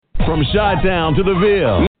From Chi-Town to the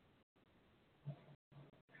Ville.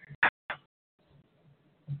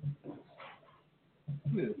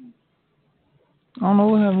 I don't know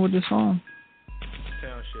what happened with this song.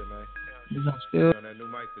 Town shit, man. This song still. On that new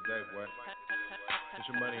mic today, boy. Get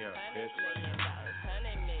your money up, bitch.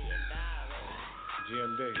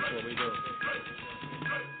 GMD, that's what we do.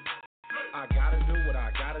 I gotta do what I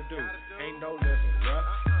gotta do. Ain't no living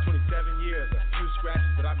rough. 27 years, a few scratches,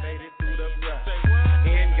 but I made it through the rough.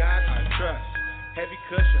 In God I trust. Heavy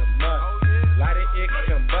cushion must. Light it, it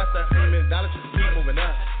combust. $100 million just keep moving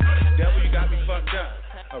up. Devil, you got me fucked up.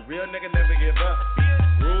 A real nigga never give up.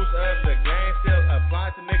 Rules of the game still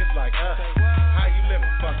apply to niggas like us. How you living?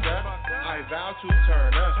 Fucked up. I vow to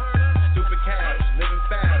turn up. Stupid cash, living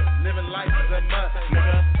fast, living life is a must.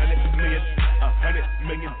 Nigga, $100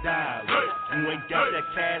 million. You ain't got that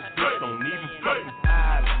cash, bitch, don't even fucking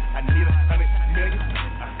holler. I need $100 million.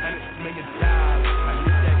 $100 million. I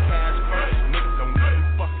need that cash first. Niggas don't even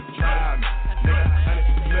fucking try me. Nigga,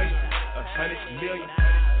 $100 million. $100 million.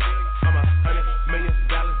 I'm $100 million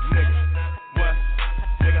nigga. What?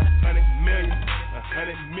 Nigga, $100 million.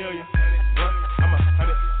 $100 million. What? I'm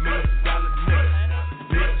 $100 million nigga.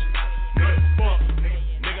 Bitch. Nigga, fuck.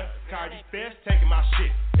 Nigga, Cardi Fest taking my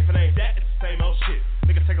shit. If it ain't that, it's the same old shit.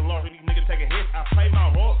 Nigga take a long, nigga take a hit. I play my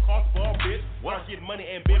role, cost ball, bitch. Wanna get money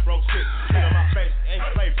and been broke shit. Hang on my face, ain't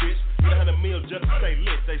play, bitch. Get $100 million just to stay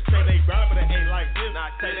lit. They say they grind, but they ain't like this.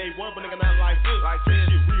 Not say they won, but nigga not like this. Like this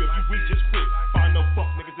shit real, if you weak, just quit. Find no fuck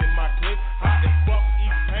niggas in my clique. Hot as fuck,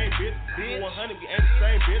 eat pain, bitch. 100, we ain't the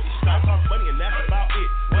same, bitch. Stop talking money and that's about it.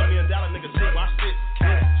 $1 million nigga shit, watch this.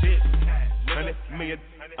 Cash shit. $100 million.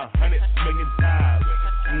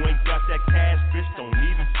 You ain't got that cash, bitch, don't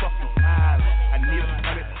even fucking holler. I need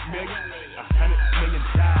 $100 million. $100 million.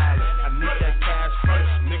 I need that cash first.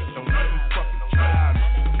 Niggas don't even fucking try me.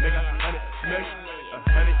 Nigga, $100 million.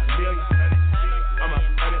 $100 million. I'm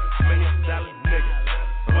 $100 million nigga.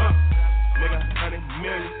 Nigga, $100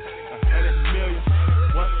 million. $100 million.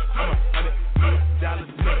 What? I'm $100 million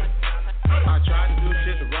nigga. I tried to do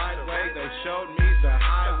shit the right way. They showed me the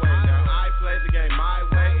highway. Now I play the game my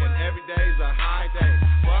way, and every day's a high day.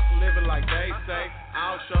 Fuck living like they say.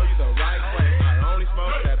 I'll show you the right way. I only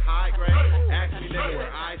smoke that high grade. Actually living where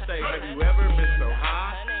I stay. Have you ever been so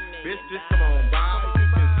high? Bitch, just come on by. You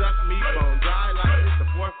can suck me bone dry like it's the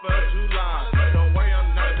 4th of July. Don't worry,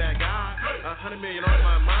 I'm not that guy. $100 million on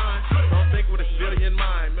my mind. Don't think with a civilian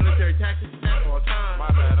mind. Military tactics all time.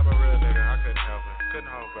 My bad, I'm a real nigga. I couldn't help it. Couldn't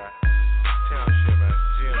hold back. Town shit, man.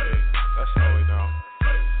 GMD. That's all we know.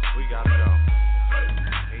 We gotta go.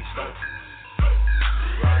 East Coast.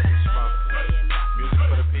 Ride and smoke. Music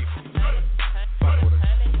for the people. Fuck with us.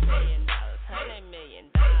 $100 million. $100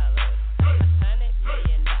 million. $100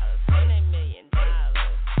 million. $100 million. $100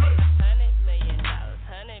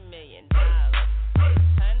 million.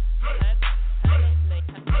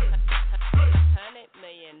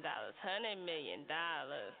 $100 million.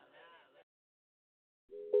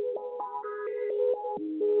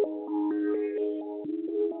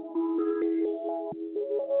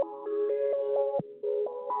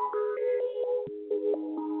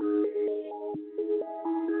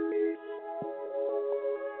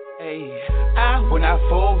 Hey, I will not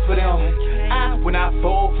fall for them. I will not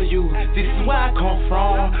fall for you. This is where I come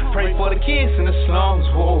from. Pray for the kids in the slums.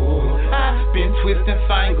 Whoa, I've been twisting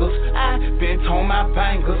fingers. I've been torn my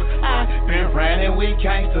bangles. I've been running with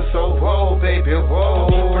gangsters. So whoa, baby, whoa.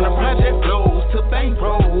 From the project flows to bank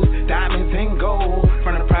rolls, diamonds and gold.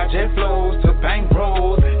 From the project flows to bank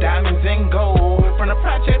rolls, diamonds and gold. From the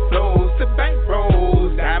project flows to bank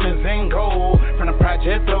rolls, diamonds and gold. From the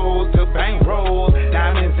project flows to bank rolls,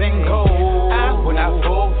 diamonds and gold. I will not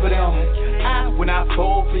fall for them. I will not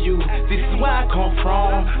fall for you. This is where I come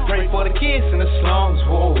from. Pray for the kids in the slums.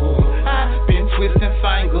 Whoa, I've been twisting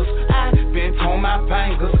fingers. I've been torn my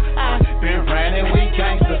bangles. I've been running with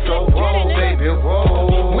gangsters. So whoa, baby,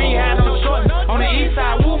 whoa. We had no choice. On the east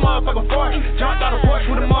side, woo motherfucking force. Jumped out the porch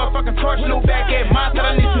with a motherfucking torch. New back at mine, said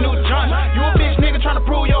I need some new joints. You a bitch nigga tryna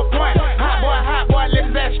prove your point. Hot boy, let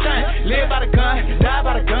that stunt. Live by the gun, die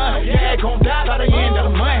by the gun. Yeah, gon' die by the end of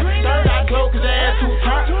the month. Third eye closed cause your ass too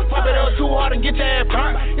turned. Pop it up too hard and get your ass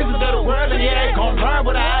burnt. It's a better world and yeah, it gon' burn.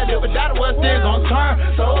 But I live without it, what's still gon'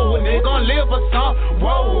 turn. So a nigga gon' live for some.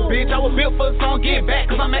 Whoa, bitch, I was built for some. Get back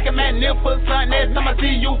cause I'm making mad nip for something. Next time I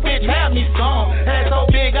see you, bitch, have me some. Ass so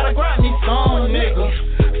big, gotta grab me some, nigga.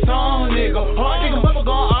 Some nigga. Hard nigga, bubble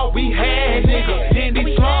gone, all we had, nigga. In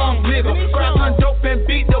these slums, nigga. Grab one dope and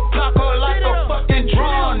beat the block up like a fucking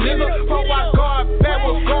drum, nigga. Bro, I guard, back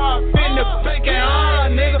with guard, in the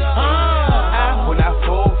bacon, nigga. I will not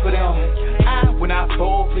fall for them. I will not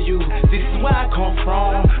fall for you. This is where I come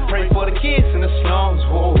from. Pray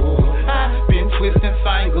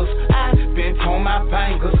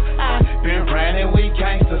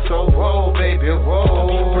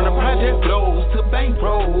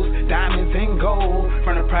gold.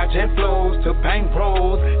 From the project flows to bank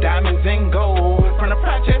rolls, diamonds and gold. From the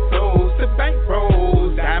project flows to bank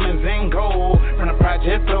rolls, diamonds and gold. From the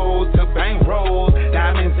project flows to bank rolls,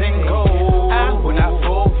 diamonds and gold. I will not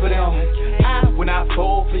fold for them. I will not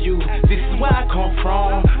fold for you. This is where I come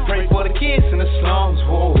from. Pray for the kids in the slums.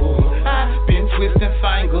 Whoa. I've been twisting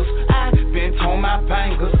fingers. I've been torn my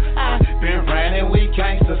bangles. I've been running with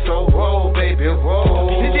gangsters. So whoa, baby,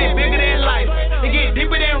 whoa. This shit bigger than life. It get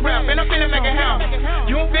deeper than rap. And I'm finna make a house.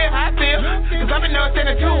 You don't feel how I feel? Cause I've been there since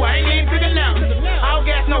the 2. I ain't even figured out. All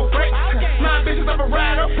gas, no brakes. My bitches up a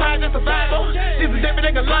rider. Pride and survival. This is every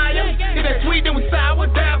nigga liar. If that sweet, then we sour.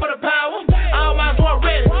 Die for the power. All my war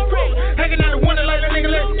ready. Hanging out the window like a nigga,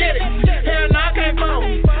 let's get it. Hell nah, I can't fall.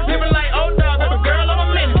 Living like old dog, baby girl, I'm a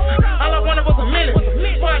minute. All I wanted was a minute.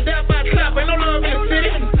 Before I die by top, ain't no love in the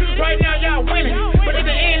city. Right now, y'all winning. But at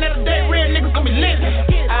the end of the day, real niggas gon' be lit.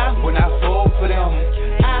 I will not fold for them.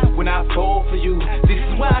 I will not fold for you. This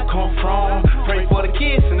is where I come from. Pray for the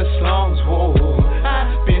kids in the slums. Whoa.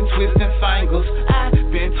 I've been twisting fingers. I've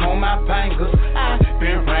been torn my bangles. I've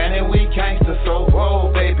been running with gangsters. So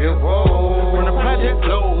whoa, baby, whoa. From the project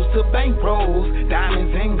flows to bank rolls,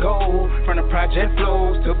 diamonds and gold. From the project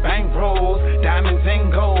flows to bank rolls, diamonds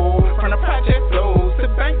and gold. From the project flows to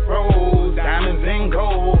bank rolls, diamonds and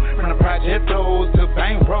gold. From the project flows to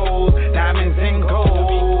bank rolls, diamonds and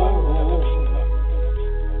gold.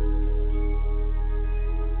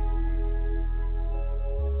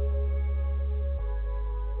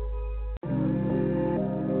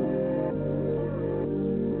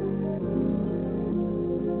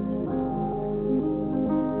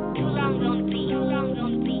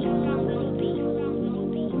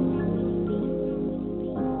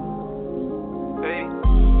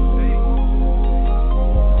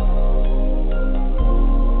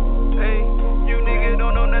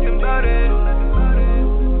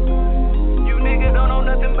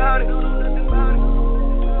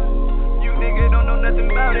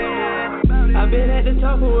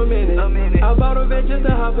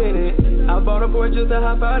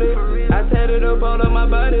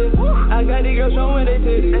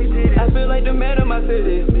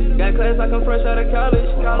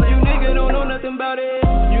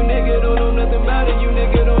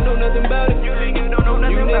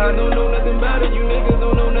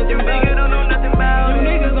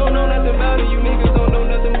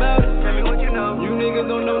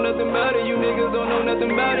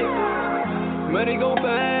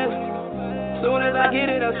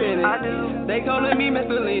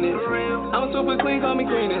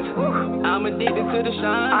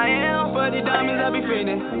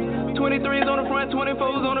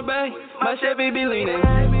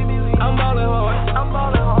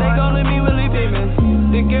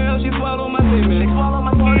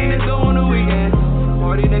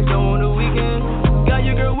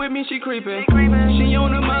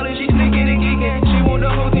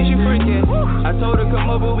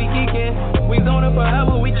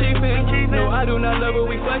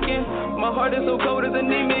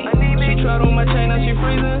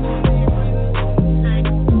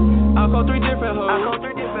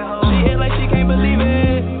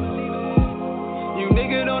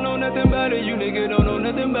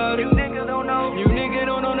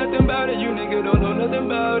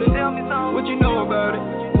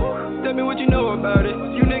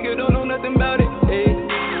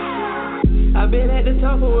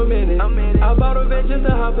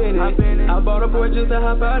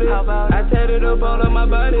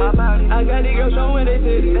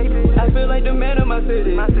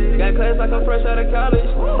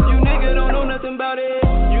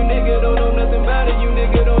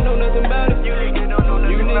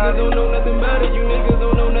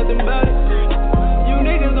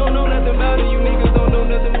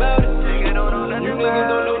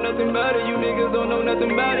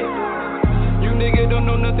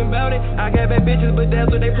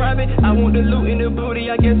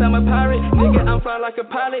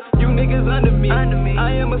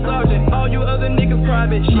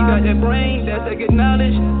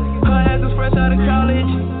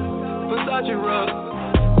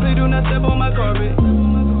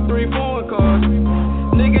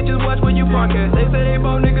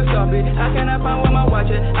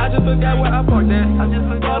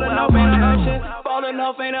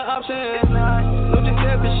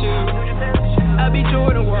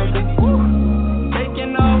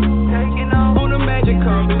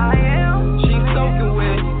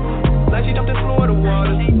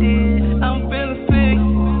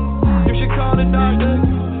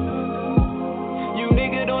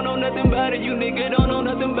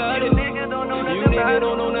 nigga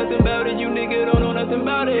don't know nothing about it. You nigga don't know nothing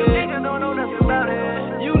about it. You nigga don't know nothing about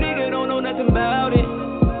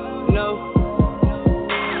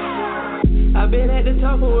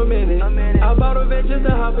jet just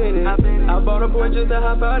to hop in it. I bought a Porsche just to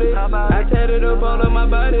hop out it. I tatted up all of my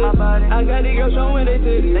body. I got these girls showing they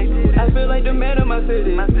titties. I feel like the man of my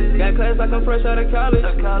city. Got class like I'm fresh out of college.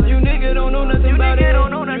 You nigga don't know nothing about it. You nigga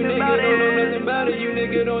don't know nothing about it. You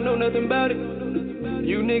nigga don't know nothing about it.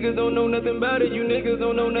 You niggas don't know nothing about it. You niggas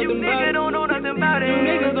don't know nothing about it. You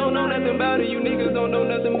niggas don't know nothing about it. You niggas don't know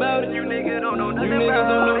nothing about it. You niggas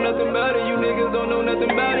don't know nothing about it. You niggas don't know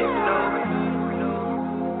nothing about it.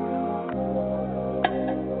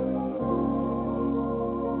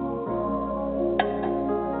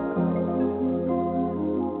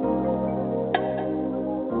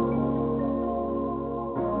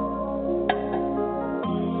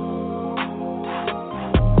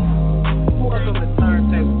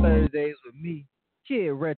 Thursdays with me,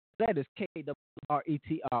 Kiid Retro. That is Kiid Retro. You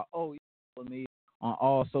follow me on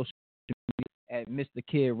all social media at Mr.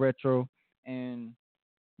 Kiid Retro. And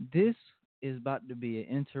this is about to be an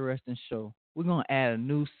interesting show. We're going to add a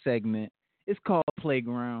new segment. It's called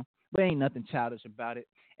Playground, but ain't nothing childish about it.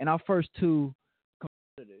 And our first two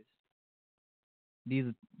competitors, these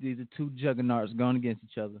are two juggernauts going against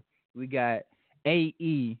each other. We got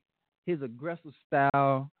AE, his aggressive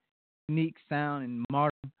style, unique sound, and modern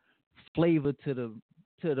flavor to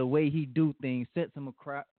the way he do things sets him a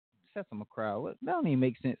crowd. What? That don't even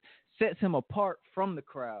make sense. Sets him apart from the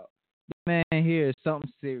crowd. This man here is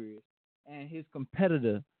something serious. And his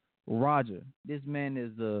competitor, Roger. This man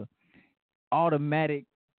is a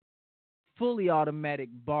fully automatic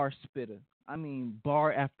bar spitter. I mean,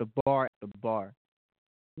 bar after bar after bar.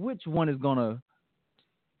 Which one is gonna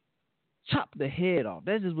chop the head off?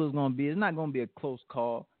 That's just what it's gonna be. It's not gonna be a close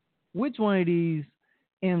call. Which one of these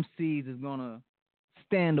MCs is going to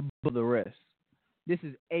stand above the rest? This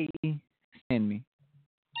is A. Stand Me.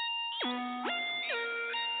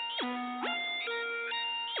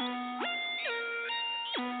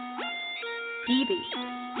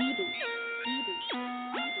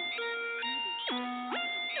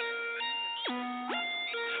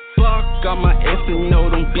 Fuck all my ex and know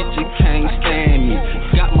them bitches can't stand me.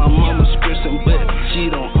 Got my mama stressing, but she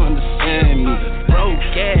don't understand me. Broke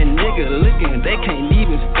ass nigga looking, they can't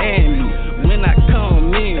even stand me. When I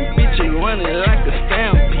come in, bitches running like a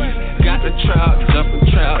stampede. Got the trout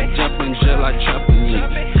jumping just like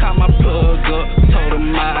trampoline. Caught my plug up, told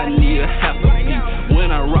him I need a half a beat.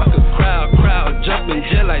 When I rock a crowd jumping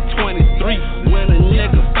just like 23. When a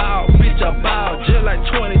nigga fall, bitch I bow just like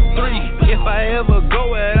 23. If I ever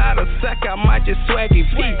go without a sack, I might just swag it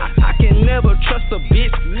feet. I can never trust a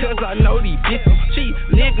bitch, cause I know these bitches cheap.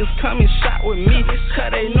 Niggas come and shot with me,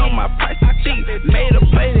 cause they know my price is cheap. Made a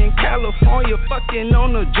plate in California, fucking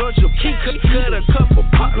on the Georgia Key. Cut a couple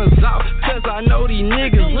partners out, cause I know these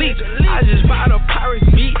niggas leech. I just bought a Pirates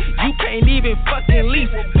beat, you can't even fucking lease.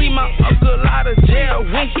 Free my uncle out of jail,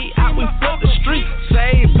 when he out we flood the street.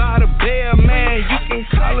 Saved by the bear, man, you can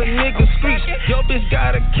call a nigga screech. Yo bitch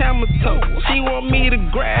got a camel toe, she want me to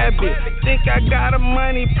grab it. Think I got a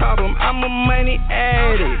money problem, I'm a money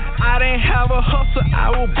addict. I didn't have a hustle, I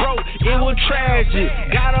was broke, it was tragic.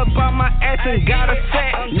 Got up on my ass and got a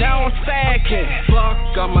sack, now I'm sacking.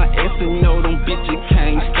 Fuck all my ex and know them bitches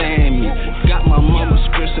can't stand me. Got my mama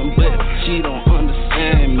stressing, but she don't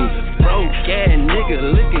understand me. Broke ass nigga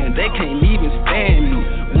looking, they can't even stand me.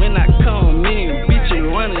 When I come in, bitches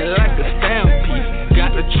running like a stampede.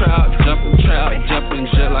 Got the trout jumping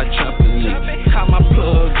just like trampoline. Caught my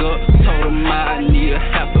plug up, told him I need a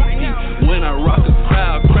half a beat. When I rock a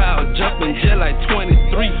crowd jumping just like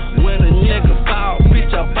 23. When a nigga bow,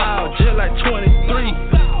 bitch I bow just like 23.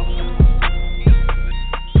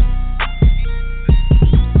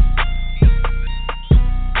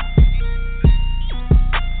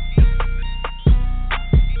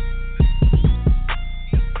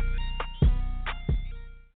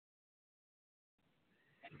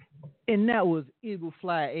 And that was Eagle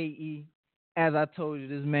Fly AE. As I told you,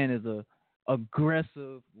 this man is a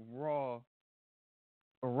aggressive, raw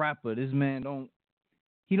rapper. This man don't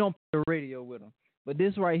play the radio with him. But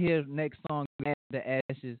this right here, next song, The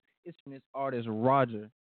Ashes, it's from this artist Roger.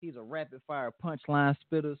 He's a rapid fire punchline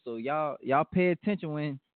spitter. So y'all pay attention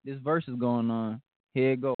when this verse is going on.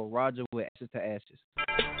 Here it go, Roger with Ashes to Ashes.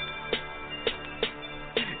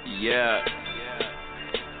 Yeah.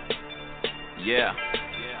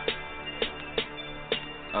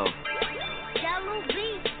 Oh.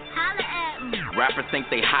 Rappers think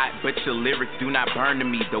they hot, but your lyrics do not burn to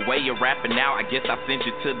me. The way you're rapping now, I guess I'll send you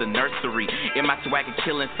to the nursery. In my swagger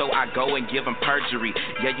killing, so I go and give them perjury.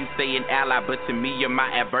 Yeah, you say an ally, but to me you're my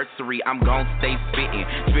adversary. I'm gon' stay spitting,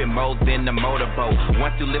 spit more than the motorboat.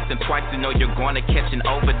 Once you listen twice, you know you're gonna catch an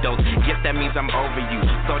overdose. Guess that means I'm over you,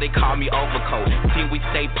 so they call me overcoat. Team, we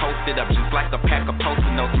stay posted up, just like a pack of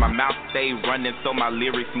post-it notes. My mouth stay running, so my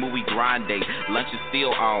lyrics movie grind day. Lunch is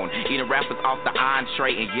still on, eating rappers off the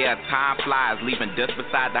entree. And yeah, time flies, leaving dust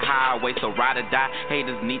beside the highway. So ride or die,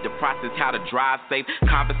 haters need to process how to drive safe.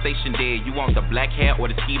 Conversation dead, you want the black hair or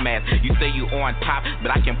the ski mask. You say you on top,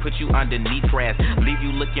 but I can put you underneath grass. Leave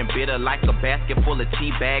you looking bitter like a basket full of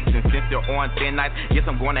tea bags. And since they're on thin ice, guess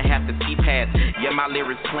I'm gonna have to ski past. Yeah, my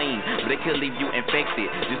lyrics clean, but they could leave you infected.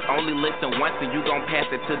 Just only listen once and you gon' pass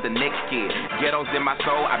it to the next kid. Ghettos in my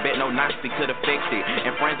soul, I bet no Nazi could affect it.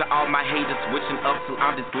 And friends are all my haters, switching up so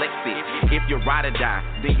I'm dyslexic. If you're ride or die,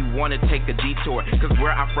 then you wanna take a detour. Cause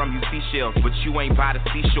where I'm from, you see shells, but you ain't by the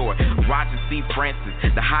seashore. Roger C. Francis,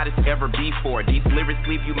 the hottest ever before. These lyrics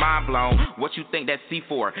leave you mind blown. What you think that C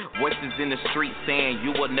for? Voices in the street saying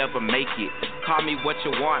you will never make it. Call me what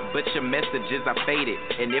you want, but your messages are faded.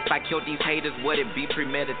 And if I kill these haters, would it be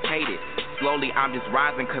premeditated? Slowly I'm just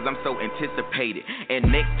rising cause I'm so anticipated.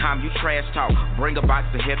 And next time you trash talk, bring a box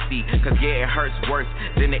of Hefty. Cause yeah, it hurts worse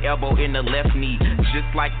than the elbow in the left knee. Just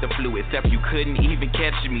like the flu, except you couldn't even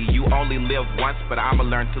catch me. You only live once, but I'ma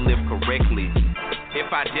learn to live correctly. If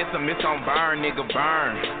I diss them, it's on burn, nigga,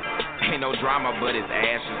 burn. Ain't no drama, but it's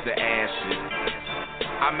ashes to ashes.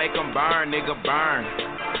 I make them burn, nigga,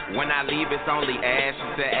 burn. When I leave, it's only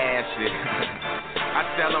ashes to ashes.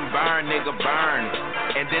 I tell them burn, nigga, burn.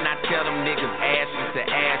 And then I tell them niggas ashes to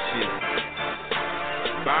ashes.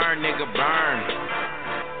 Burn, nigga, burn.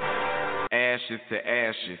 Ashes to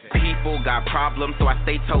ashes. People got problems, so I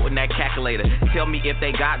stay toting that calculator. Tell me if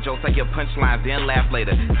they got jokes, I give punchlines, then laugh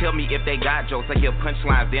later. Tell me if they got jokes, I give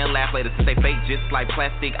punchlines, then laugh later. Since they fake just like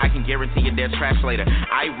plastic, I can guarantee you they're trash later.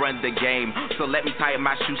 I run the game, so let me tie up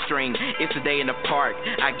my shoestring. It's a day in the park,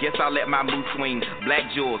 I guess I'll let my mood swing. Black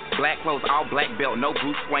jewels, black clothes, all black belt, no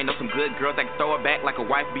Bruce Wayne. Know some good girls that can throw it back like a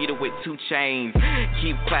wife beater with 2 chains.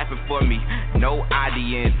 Keep clapping for me, no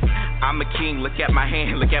audience. I'm a king, look at my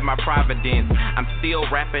hand, look at my providence. I'm still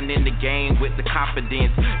rapping in the game with the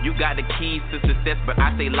confidence. You got the keys to success, but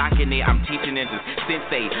I say locking it. I'm teaching ninjas,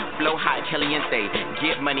 sensei, flow hot, caliente.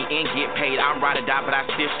 Get money and get paid. I'm ride or die, but I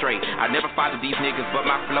still straight. I never followed these niggas, but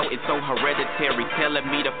my flow is so hereditary, telling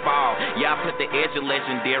me to fall. Yeah, I put the edge of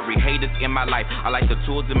legendary. Haters in my life, I like the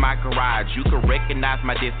tools in my garage. You can recognize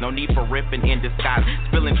my diss, no need for ripping in disguise.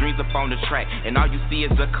 Spilling dreams up on the track, and all you see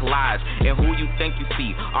is a collage. And who you think you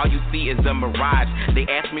see, all you see is a mirage. They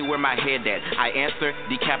ask me where my head at, I answer,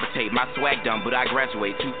 decapitate. My swag dumb, but I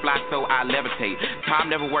graduate. Too fly, so I levitate. Time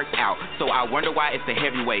never works out, so I wonder why it's a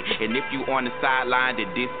heavyweight. And if you on the sideline,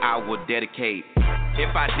 then this I will dedicate.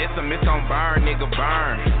 If I diss them, it's on burn, nigga,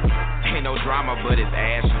 burn. Ain't no drama, but it's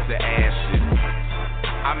ashes to ashes.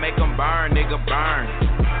 I make them burn, nigga,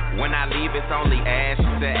 burn. When I leave, it's only ashes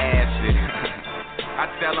to ashes.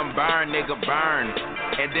 I tell them burn, nigga, burn.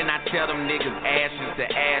 And then I tell them niggas ashes to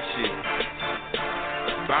ashes.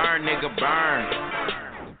 Burn, nigga, burn.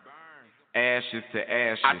 Ashes to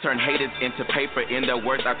ashes. I turn haters into paper, in their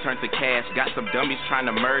words I turn to cash. Got some dummies trying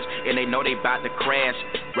to merge, and they know they bout to crash.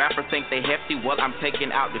 Rappers think they hefty, well I'm taking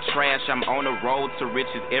out the trash. I'm on the road to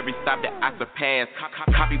riches, every stop that I surpass.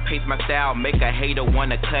 Copy paste my style, make a hater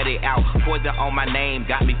wanna cut it out. Poison on my name,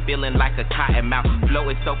 got me feeling like a cotton mouth. Flow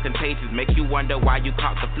is so contagious, make you wonder why you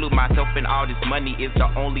caught the flu. Myself and all this money is the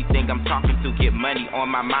only thing I'm talking to. Get money on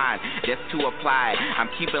my mind, that's too applied. I'm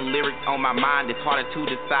keeping lyrics on my mind, it's harder to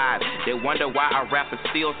decide. They wonder why I rap is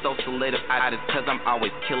still so solidified. It's cause I'm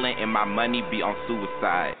always killing and my money be on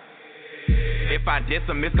suicide. If I diss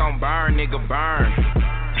them, it's gon' burn, nigga, burn.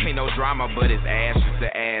 Ain't no drama, but it's ashes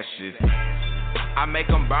to ashes. I make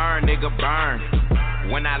them burn, nigga,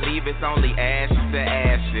 burn. When I leave, it's only ashes to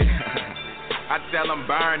ashes. I tell them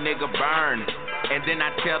burn, nigga, burn. And then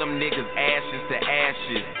I tell them niggas ashes to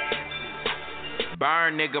ashes.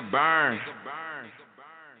 Burn, nigga, burn.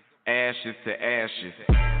 Ashes to ashes.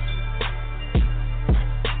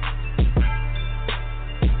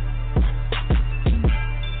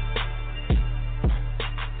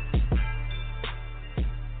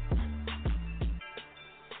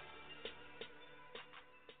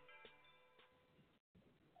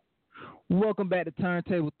 Welcome back to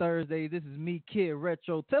Turntable Thursday. This is me, Kiid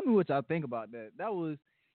Retro. Tell me what y'all think about that. That was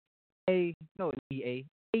AE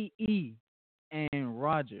and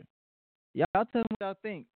Roger. Y'all tell me what y'all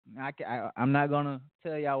think. I'm not going to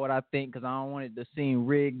tell y'all what I think because I don't want it to seem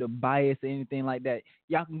rigged or biased or anything like that.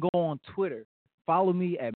 Y'all can go on Twitter follow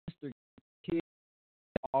me at Mr. Kiid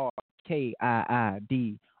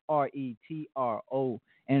KiidRetro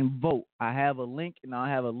and vote. I have a link, and I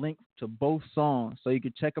have a link to both songs, so you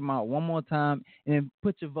can check them out one more time and then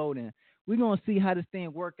put your vote in. We're gonna see how this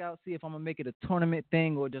thing work out. See if I'm gonna make it a tournament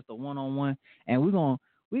thing or just a one-on-one, and you're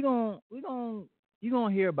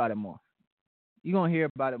gonna hear about it more. You're gonna hear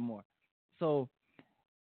about it more. So,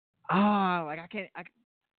 I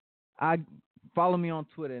follow me on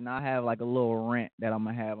Twitter, and I have like a little rant that I'm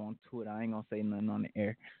gonna have on Twitter. I ain't gonna say nothing on the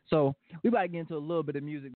air. So we about to get into a little bit of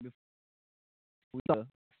music before we start the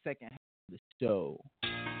second half of the show.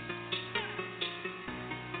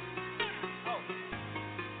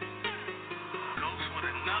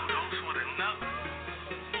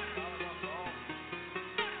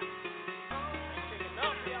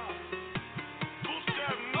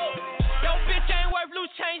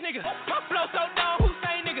 Change, nigga. My flow so down,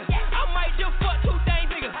 Hussein, nigga. I might just fuck two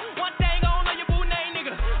things, nigga. One thing I don't know your boo name,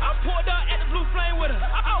 nigga. I pulled up at the Blue Flame with her.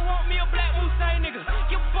 I want me a black Hussein, nigga.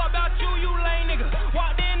 Give a fuck about you, you lame, nigga.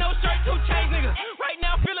 Walked in, no shirt, 2 chains, nigga. Right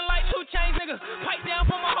now feeling like 2 chains, nigga. Pipe down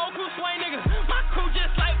for my whole crew swing, nigga. My crew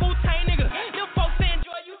just like Wu-Tang, nigga. Them folks say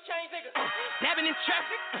enjoy, you change, nigga. Dabbing in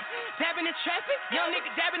traffic, dabbing in traffic. Young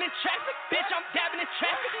nigga dabbing in traffic. Bitch, I'm dabbing in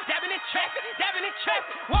traffic, dabbing in traffic, dabbing in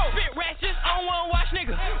traffic. Whoa, bit ratchets, I don't wanna watch,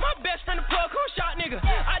 nigga. My best friend the plug, who shot, nigga.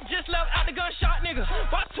 I just left out the gunshot, nigga.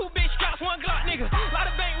 Bought 2 big straps, 1 Glock, nigga. Lot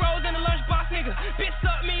of bank rolls in the lunchbox, nigga. Bitch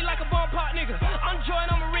suck me like a bum pot, nigga. I'm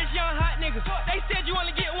Jordan, I'm a rich young hot nigga. They said you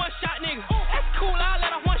only get 1 shot, nigga. That's cool, I'll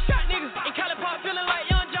let off 1 shot, nigga. In Cali Pop feeling like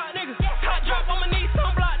young jock, nigga. Hot drop, I'ma need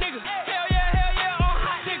some block, nigga. Hell yeah, all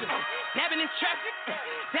hot, nigga. Dabbing in traffic,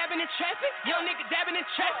 dabbing in traffic. Young nigga dabbing in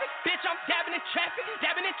traffic. Bitch, I'm dabbing in traffic,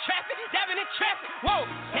 dabbing in traffic, dabbing in traffic. Whoa,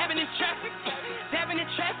 dabbing in traffic, dabbing in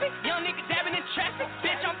traffic. Young nigga dabbing in traffic.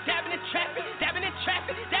 Bitch, I'm dabbing in traffic, dabbing in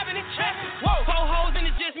traffic, dabbing in traffic. Whoa, 4 hoes and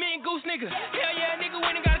it's just me and Goose, nigga. Hell yeah, nigga,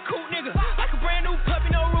 went and got a coupe, nigga. Like a brand new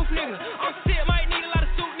puppy, no roof, nigga. I'm sick, might need a lot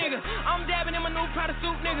of suit, nigga. I'm dabbing in my new Prada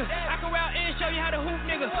suit, nigga. I can route in, show you how to hoop,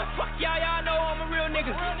 nigga. Fuck y'all know I'm a real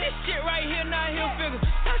nigga. This shit right here, not a hill figure.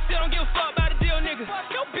 I still don't give a fuck about the deal, nigga.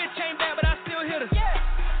 Your bitch ain't bad, but I still hit her.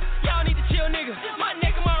 Y'all need to chill, nigga. My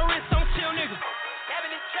neck and my wrist, I'm chill, nigga.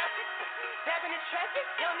 Dabbing in traffic, dabbing in traffic.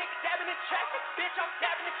 Young nigga dabbing in traffic. Bitch, I'm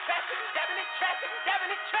dabbing in traffic, dabbing in traffic, dabbing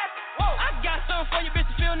in traffic. Whoa, I got something for your bitch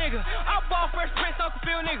to feel, nigga. I ball first Prince Uncle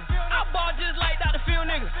Phil, nigga. I ball just like Dr. Phil,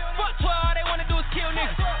 nigga. Fuck 12, all they wanna do is kill,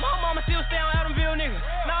 nigga. My mama still stay on Adamville, nigga.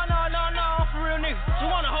 No, I'm for real, nigga. She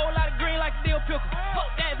want a whole lot of green like a deal pickle.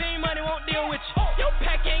 Fuck that, V money won't deal with you. Your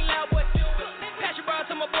pack ain't loud, boy. Pass your bra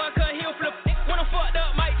to my boy, cause he'll flip. When I'm fucked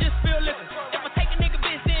up, might just feel liquor. If I take a nigga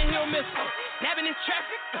bitch, then he'll miss it. Dabbing in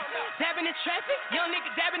traffic, dabbing in traffic. Young nigga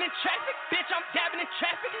dabbing in traffic. Bitch, I'm dabbing in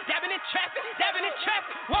traffic, dabbing in traffic, dabbing in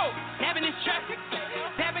traffic. Whoa, dabbing in traffic,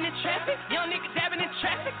 dabbing in traffic. Young nigga dabbing in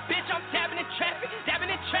traffic. Bitch, I'm dabbing in traffic, dabbing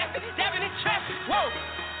in traffic, dabbing in traffic. Whoa.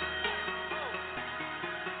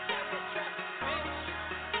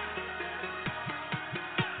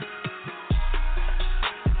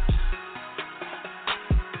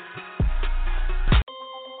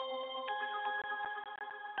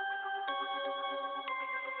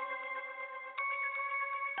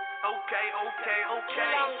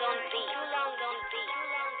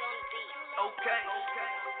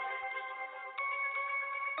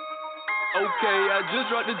 Okay, I just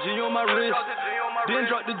dropped the G on my wrist, then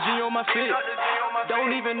dropped the G on my fit.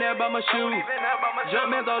 Don't even care about my shoes,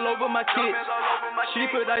 Jumpman's all over my kit. She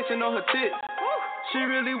put icing on her tits, she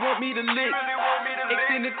really want me to lick.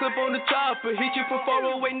 Extended clip on the chopper, hit you for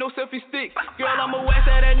 408, no selfie stick. Girl, I'ma wax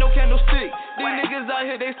that at no candlestick. These niggas out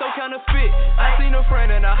here, they so counterfeit. I seen a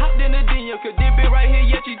friend and I hopped in the DM, cause this bitch right here,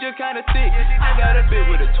 yeah, she just kinda thick. I got a bitch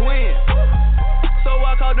with a twin, so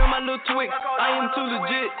I called her my little twix. I am too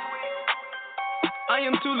legit, I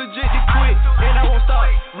am too legit to quit, and I won't stop.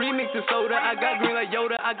 Remix the soda, I got green like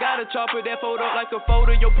Yoda. I got a chopper that fold up like a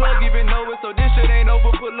folder. Your plug even know it, so this shit ain't over.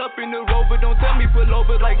 Pull up in the Rover, don't tell me pull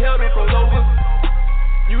over like hell done froze over.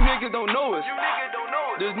 You niggas don't know us,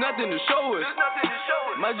 there's nothing to show us.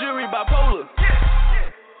 My jury bipolar.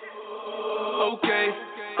 Okay,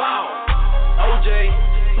 bow, OJ,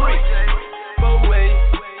 brick, 4-way,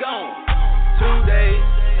 gone, 2 days,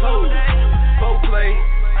 hold, 4 play,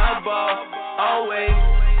 I ball. Always,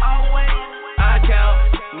 I count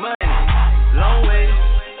money, long way.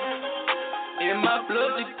 In my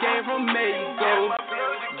blood just came from Mexico.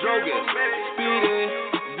 Drogas, Speedy,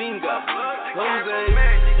 Vinga, Jose.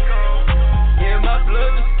 In my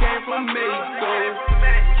blood just came from Mexico.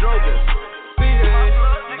 Drogas, Speedy,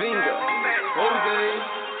 Vinga, Jose.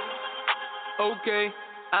 Okay,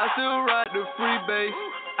 I still ride the free base.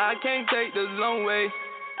 I can't take the long way,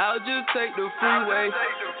 I'll just take the freeway.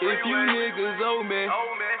 If you niggas owe me,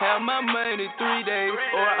 have my money 3 days,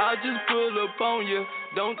 or I'll just pull up on you.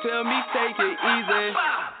 Don't tell me take it easy.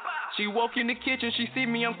 She walk in the kitchen, she see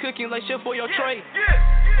me, I'm cooking like chef for your tray.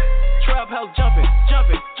 Trap house jumping,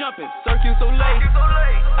 circuit so late.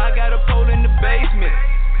 I got a pole in the basement,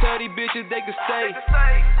 tell these bitches they can stay.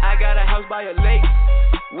 I got a house by a lake,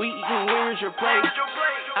 we eatin', where's your plate?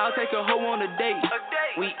 I'll take a hoe on a date,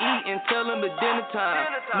 we eat and tell them it's dinner time.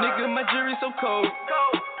 Nigga, my jury's so cold,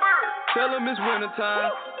 tell them it's winter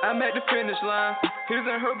time. I'm at the finish line, his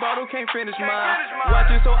and her bottle can't finish mine. Watch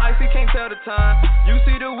it so icy, can't tell the time. You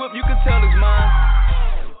see the whip, you can tell it's mine.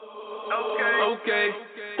 Okay,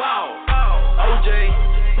 bow, OJ,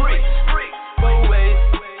 bricks, 4 ways,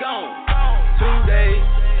 gone, 2 days,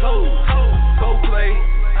 cold play,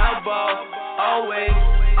 I ball, always,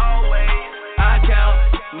 I count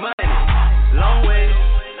money, long way,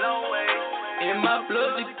 in my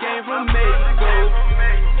blood it came from Mexico,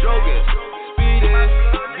 drogas, speeding,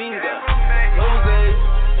 vinga, Jose,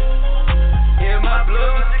 in my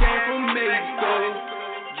blood it came from Mexico,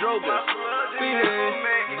 drogas, speeding,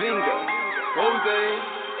 vinga, Jose.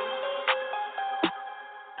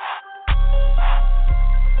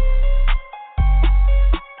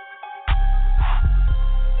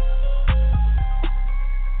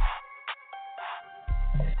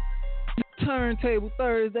 Turntable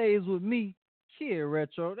Thursdays with me, Kiid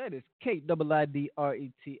Retro. That is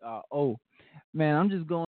KIID-RETRO. Man, I'm just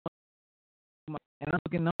going, and I'm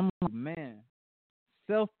looking, man,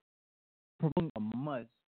 self-promoting a must.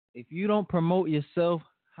 If you don't promote yourself,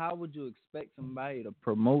 how would you expect somebody to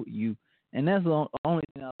promote you? And that's the only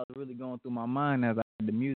thing I was really going through my mind as I had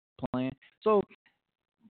the music playing. So,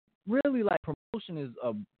 really, like, promotion is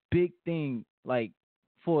a big thing. Like,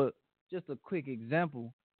 for just a quick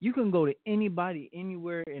example, you can go to anybody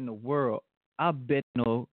anywhere in the world. I bet you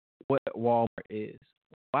know what Walmart is.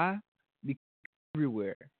 Why? Because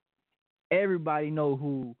everywhere. Everybody know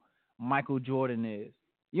who Michael Jordan is.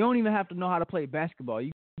 You don't even have to know how to play basketball.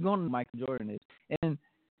 You know who Michael Jordan is. And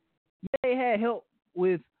they had help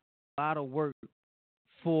with a lot of work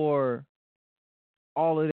for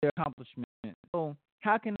all of their accomplishments. So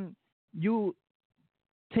how can you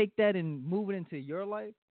take that and move it into your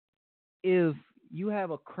life? If you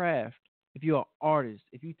have a craft, if you're an artist,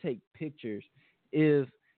 if you take pictures, if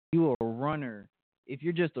you're a runner, if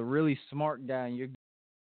you're just a really smart guy and you're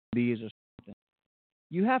these or something,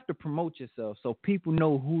 you have to promote yourself so people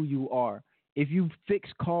know who you are. If you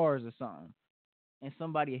fix cars or something and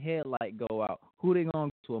somebody's headlight go out, who they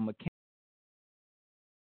gonna go to? A mechanic?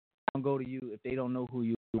 Gonna go to you if they don't know who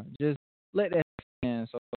you are. Just let that in.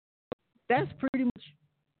 So that's pretty much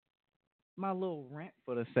my little rant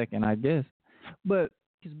for the second, I guess. But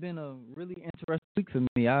it's been a really interesting week for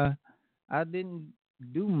me. I didn't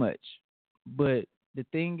do much, but the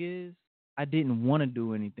thing is, I didn't want to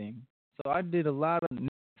do anything. So I did a lot of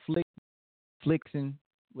Netflixing.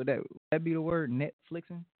 Would that be the word,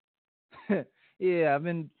 Netflixing? Yeah, I've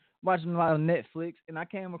been watching a lot of Netflix, and I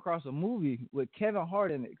came across a movie with Kevin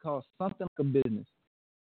Hart in it called Something Like a Business.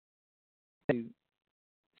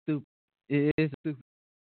 Stupid. It is stupid.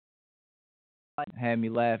 Had me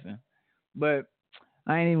laughing. But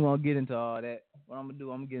I ain't even going to get into all that. What I'm going to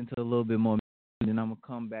do, I'm going to get into a little bit more, and then I'm going to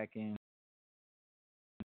come back in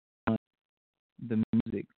the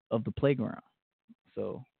music of the playground.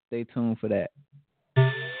 So stay tuned for that.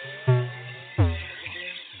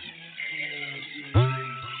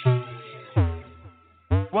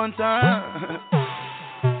 One time.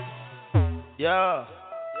 Yeah.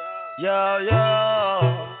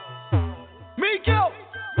 Miko.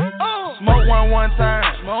 Smoke one time.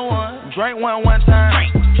 Smoke one. Drink one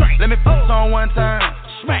time. Drink. Let me fuck on one time.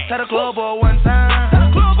 Smack. Tell the club boy one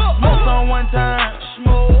time. Smoke on one time.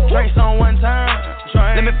 Smoke. Drink on one time.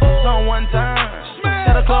 Drink. Let me fuck on one time. Smack.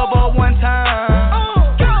 Tell the club boy one time.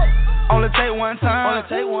 Only take one time. Only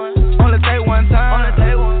take one. Only take one time. Only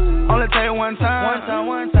take one. Only take one time. One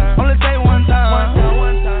time. Only take one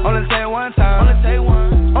time. Only take one time. Only take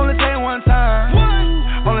one. Only take one time.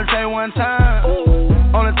 Only take one time.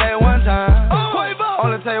 Only take one time.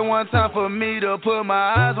 Only take one time for me to put my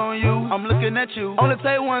eyes on you. I'm looking at you. Only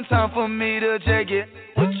take one time for me to just get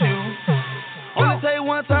with you. Only take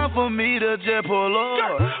one time for me to just pull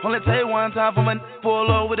up. Only take one time for my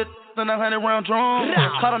pull up with a 100-round drum.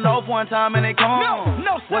 Cut it off one time and they come.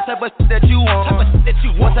 What type of that you want?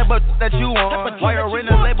 What type of that you want? Why you're in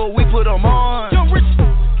the label, we put them on.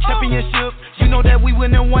 Championship, you know that we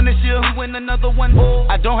win one this year. We win another one.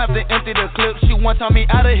 I don't have to empty the clip. She wants me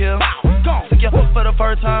out of here. take you for the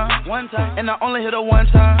first time. One time. And I only hit her one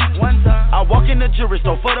time. One time. I walk in the jewelry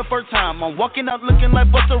store for the first time. I'm walking out looking like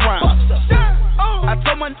Busta Rhymes. I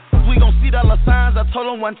told my we gon' see dollar signs. I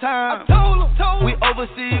told him one time. We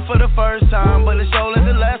overseas for the first time, but it's only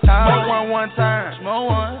the last time. Smoke one time. Smoke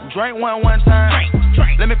one. Drink one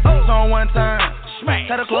time. Let me fuck on one time.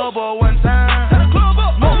 Tell the club boy one time.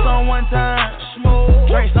 Smoke on one time.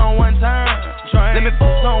 Drinks on one time. Let me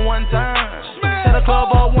fuck on one time. Tell the club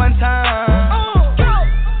boy one time.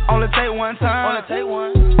 Only take one time. Only take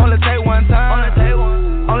one. Only take one time. Only take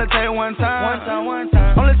one. Only take one time. One time. One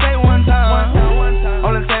time. Only take one time. One time.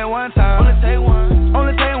 Only take one time. Only take one.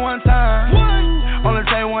 Only take one time. Only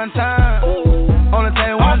take one time. Only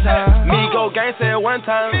take one time. Me go gang said one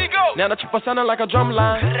time. Now the chopper sounding like a drum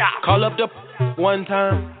line. Call up the one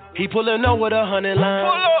time. He pullin' up with 100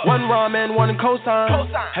 lines. One ramen, one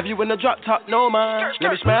cosign. Have you in the drop top? No mind.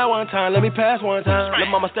 Let me smile one time, let me pass one time. Let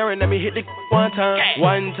mama staring, let me hit the one time.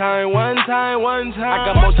 One time, one time, one time. I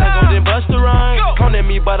got more tango than Busta Rhymes. Come at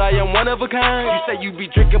me, but I am one of a kind. You say you be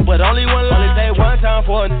drinking, but only one line. Only take one time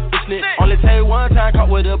for a snitch. Only take one time caught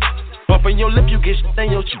with a bumping your lip, you get shit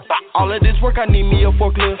in your cheek. All of this work, I need me a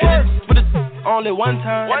forklift. But it's only one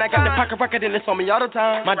time. And I got the pocket rocket, and it's on me all the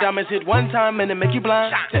time. My diamonds hit one time, and it make you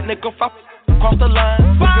blind. Technical fop, cross the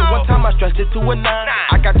line. One time, I stretched it to a 9.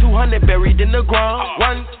 I got 200 buried in the ground.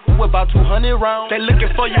 One with about 200 rounds. They looking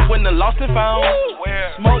for you when the lost and found.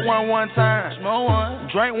 Smoke one time. Smoke one.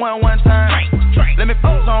 Drink one time. Let me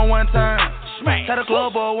fuck on one time. Tell the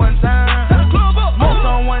club boy one time. Smoke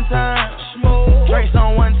on one time. Drinks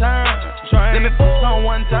on one time. Let me fuck on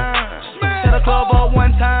one time. Tell the club boy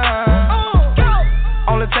one time.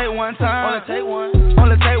 Only take one time. Only take one.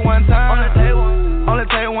 Only take one time. Only take one. Only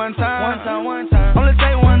take one time. One time. One time. Only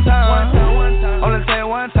take one time. One time. One time. Only take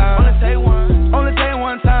one time. Only take one. Only take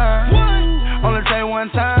one time. Only take one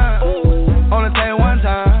time. Only take one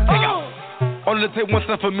time. Only take one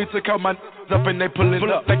time for me to call my up and they pullin'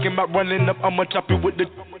 up. Thinking about running up, I'ma chop it with the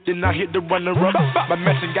then I hit the runner up. My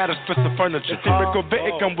mansion got a stress of furniture. Typical vet,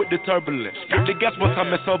 it come with the turbulence. The guess what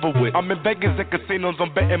time it's over with. I'm in Vegas and casinos,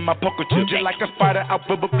 I'm betting my poker chips. Just like a spider, I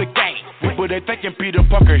whip up the game. People they thinking Peter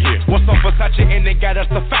Parker here. What's up Versace and they got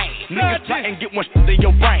us the fame. Niggas plotting, get one shit in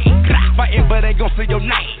your brain. Fighting but ain't gon' see your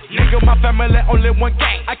name. Nigga, my family only one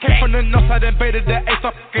game. I came from the north side, invaded the ace.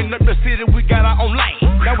 I'm fucking up the city, we got our own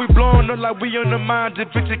lane. Now we blowing up like we on the mind. The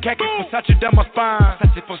picture khaki, Versace down my spine.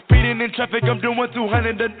 For speeding in traffic, I'm doing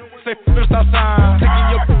 200. The say first outside. Taking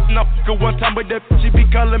your now fucking one time, but that she be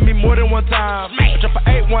calling me more than one time. Drop for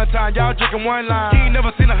 8 one time, y'all drinking one line. You ain't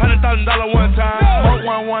never seen $100,000 one time.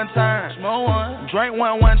 Smoke one time. Smoke one. Drink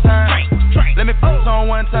one time. Let me fuck on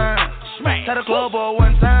one time. Tell the club boy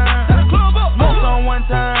one time. Smoke on one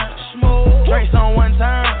time. Drinks on one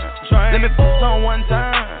time. Let me fuck on one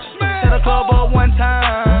time. Tell the club boy one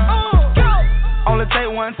time. Only take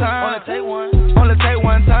one time. Only take one. Only take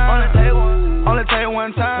one time. Only take one. Only take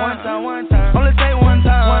one time. One time. One time. Only take one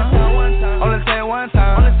time. One time. One time. Only take one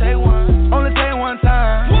time. Only take one. Only take one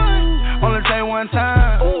time. Only take one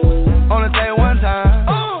time. Only take one time.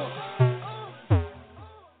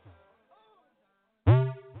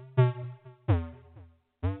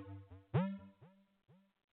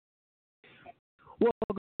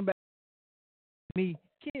 Welcome back to me,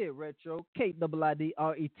 Kiid Retro,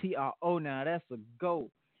 Kiidretro. Now that's a go.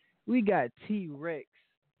 We got T-Rex.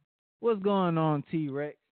 What's going on,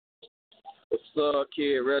 T-Rex? What's up,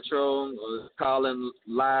 Kiid Retro? Calling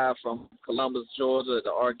live from Columbus, Georgia, at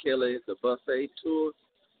the R. Kelly, the Buffet Tour.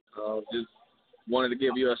 Just wanted to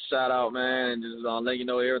give you a shout out, man, and just let you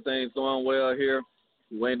know everything's going well here.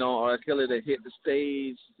 We're waiting on R. Kelly to hit the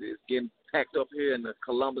stage. It's getting packed up here in the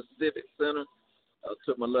Columbus Civic Center.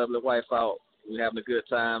 Took my lovely wife out. We're having a good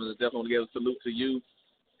time, and I definitely want to give a salute to you.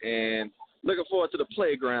 And looking forward to the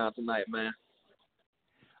playground tonight, man.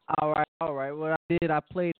 All right. What I did, I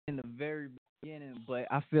played in the very beginning, but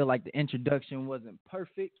I feel like the introduction wasn't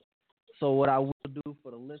perfect. So what I will do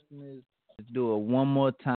for the listeners is do it one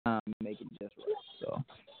more time and make it just right. So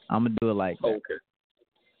I'm going to do it like that.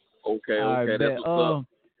 Okay. All right, That's what's up.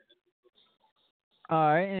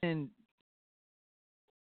 All right, and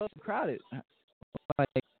it's crowded.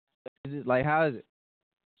 Like, is it like, how is it?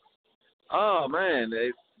 Oh man,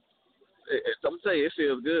 I'm telling you, it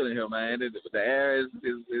feels good in here, man. The air is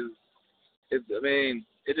I mean,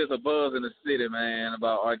 it's just a buzz in the city, man,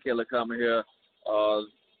 about R. Kelly coming here.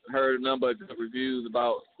 Heard a number of good reviews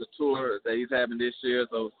about the tour that he's having this year,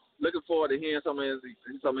 so looking forward to hearing some of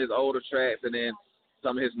his older tracks and then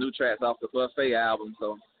some of his new tracks off the Buffet album.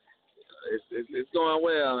 So it's going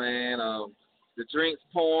well, man. The drinks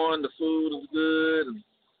pouring, the food is good, and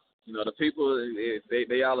you know, the people,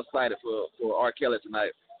 they all excited for R. Kelly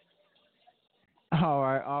tonight. All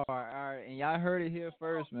right. And y'all heard it here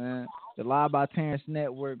first, man. The Live by Terrence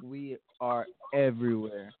Network, we are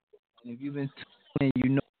everywhere. And if you've been tuning in, you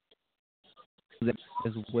know that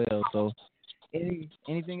as well. So,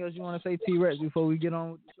 anything else you want to say, T-Rex, before we get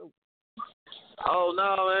on with the show? Oh,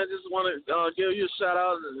 no, man. Just want to give you a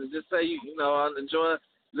shout-out and just say, I enjoy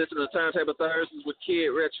listening to Turntable Thursdays with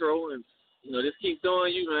Kiid Retro. And, just keep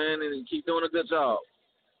doing you, man, and keep doing a good job.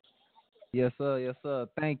 Yes, sir.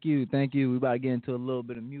 Thank you. We about to get into a little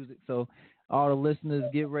bit of music. So, all the listeners,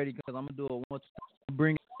 get ready because I'm going to do it once.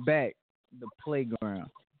 Bring back the playground.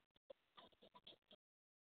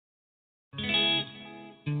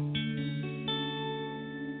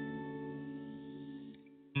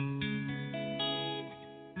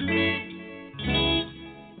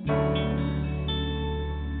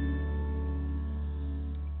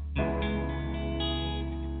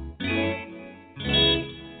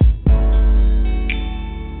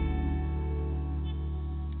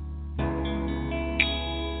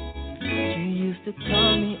 To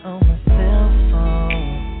call me on my cell phone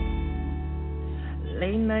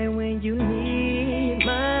late night when you need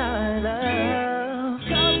my love.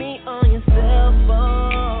 Call me on your cell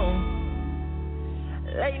phone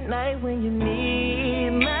late night when you need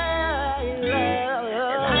my love.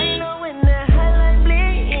 And I know when the highlight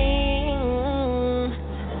bling,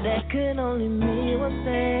 that could only mean one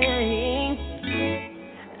thing.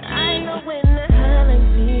 I know when the highlight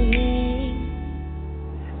bling,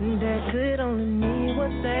 that could only mean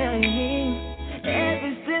one thing.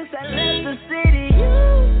 Ever since I left the city, you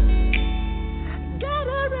got a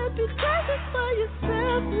reputation for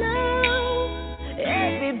yourself now.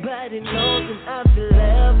 Everybody knows that I feel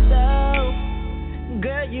left out.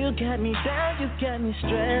 Girl, you got me down, you got me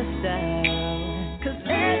stressed out. Cause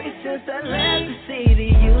ever since I left the city,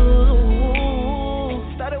 you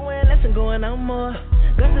started wearing less and going out more.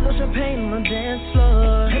 Got to know champagne on the dance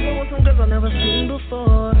floor. Hanging with some girls I've never seen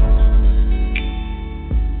before.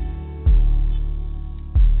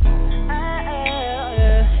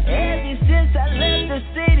 Ever since I left the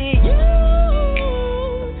city, you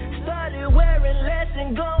started wearing less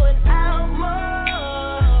and going out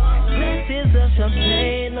more. Glasses of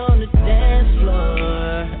champagne on the dance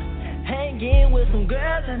floor. Hanging with some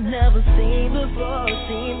girls I've never seen before.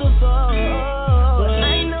 But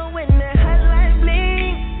I know when that highlight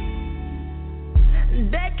bling,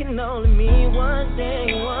 that can only mean one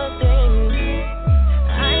thing.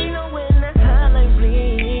 I know when that highlight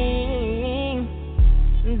bling,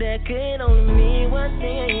 that can only mean one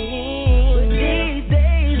thing. But these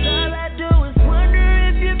days all I do is wonder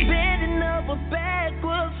if you're bending over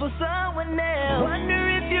backwards for someone else. Wonder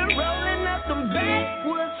if you're rolling up some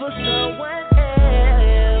backwoods for someone else.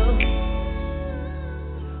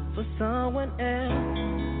 For someone else.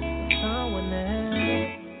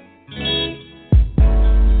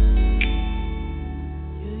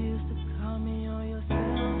 You used to call me on your cell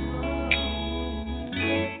phone.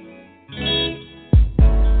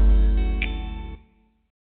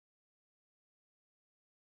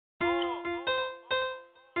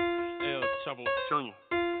 El Chavo Jr.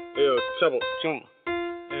 El Chavo Jr.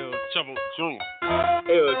 El Chavo Jr.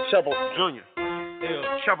 El Chavo Jr. El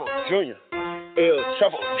Chavo Jr. El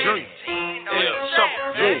Chavo Jr. El Chavo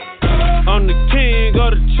Jr. I'm the king of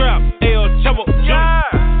the trap, El Chavo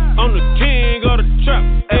Jr. I'm the king of the trap,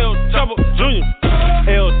 El Chavo Jr.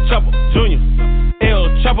 El Chavo Jr. El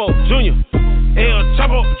Chavo Jr. El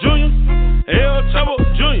Chavo Jr. El Chavo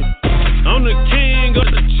Jr. I'm the king of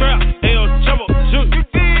the trap, El Chavo Jr.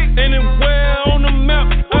 Anywhere on the map,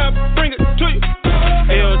 I bring it to you.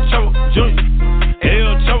 El Chavo Jr.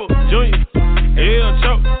 El Chavo Jr. El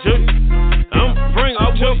Chavo Jr. I'm bringing it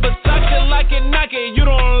to you. Versace like it, Nike, you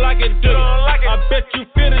don't like it, do you? I bet you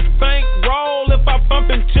feel this bank roll if I bump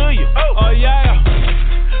into you. Oh yeah,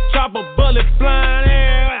 chopper bullet flying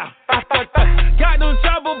air. Got them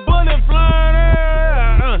chopper bullet flying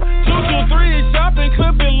air. 223 shopping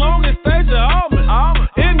clipping longest stage of almond.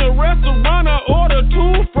 In the restaurant I order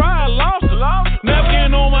 2 fried lobsters.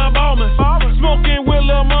 Napkin on my ballman, smoking with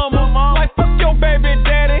lil' mama. Like fuck your baby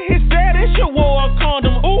daddy, his daddy should wore a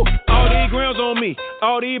condom. Ooh, all these grams on me,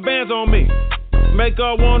 all these bands on me. Make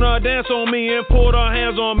her wanna dance on me and put her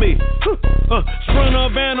hands on me. Sprint a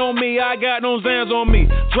van on me, I got no Zans on me.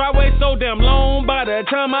 Driveway so damn long, by the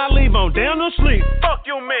time I leave, I'm down to sleep. Fuck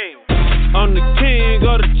you mean? I'm the king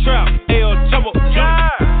of the trap, El Chavo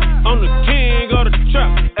Jr. I'm the king of the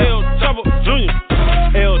trap, El Chavo Jr.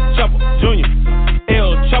 El Chavo Jr.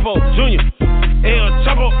 El Chavo Jr. El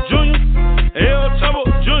Chavo Jr. El Chavo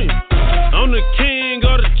Jr. I'm the king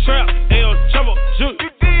of the trap, El Chavo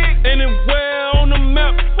Jr.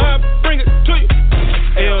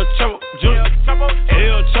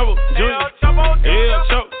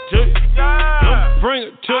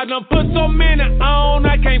 I done put so many on,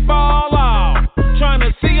 I can't fall off. Tryna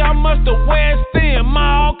see how much the West End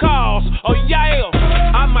mall costs. Oh yeah,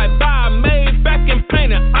 I might buy a Maybach and paint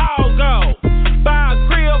it all gold. Buy a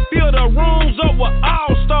grill, fill the rooms up with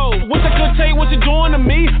all stoves. Wish I could tell you what you're doing to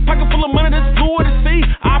me. Pocket full of money that's fluid to see.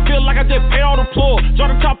 I feel like I just paid all the floor. Draw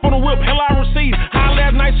the top on the whip, hell I receive. High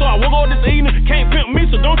last night, so I woke up this evening. Can't pimp me,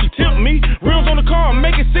 so don't you tempt me. Rims on the car,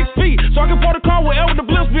 make it 6 feet. So I can park the car wherever the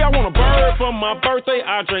bliss be. I want a bird for my birthday.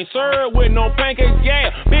 I drink syrup with no pancakes, yeah.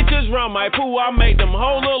 Bitches round my pool, I make them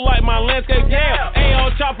whole look like my landscape, yeah. A.O.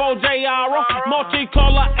 Chapo, J.R.O.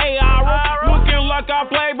 Multicolor A.R.O. Looking like I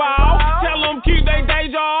play ball. Tell them keep they day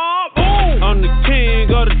job. Ooh. I'm the king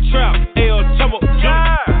of the trap, A.O. Chapo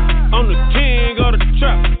Jr. I'm the king of the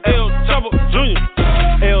trap, A.O. Chapo Jr.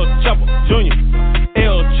 A.O. Chapo Jr.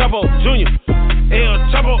 A.O. Chapo Jr. A.O.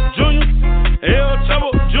 Chapo Jr. A.O. Chapo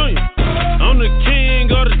Jr. I'm the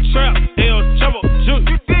king of the trap, A.O. Chapo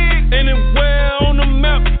Jr. Anywhere on the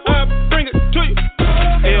map, I bring it to you.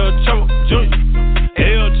 A.O. Chapo Jr.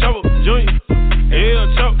 A.O. Chapo Jr. A.O.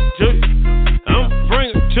 Chapo Jr. I'm bring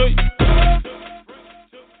it to you.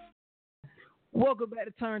 Welcome back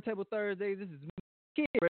to Turntable Thursdays. This is me, Kiid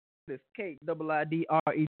Retro. This is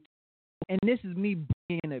Kiid, and this is me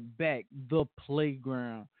bringing it back, the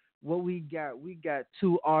playground. What we got? We got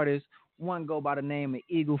two artists. One go by the name of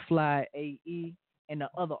Eagle Fly AE, and the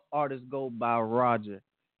other artist go by Roger.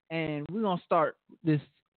 And we're gonna start this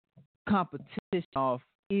competition off.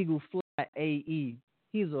 Eagle Fly AE.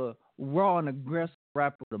 He's a raw and aggressive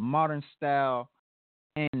rapper with a modern style,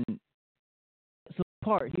 and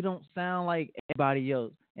part. He don't sound like everybody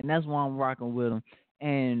else, and that's why I'm rocking with him.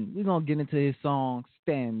 And we're gonna get into his song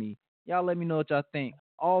 "Stand Me." Y'all let me know what y'all think.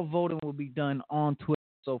 All voting will be done on Twitter.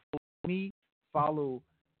 So for me, follow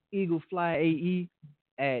Eagle Fly AE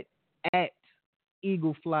at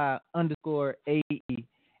EagleFly_AE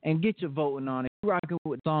and get your voting on it. Rocking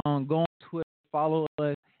with the song, go on Twitter, follow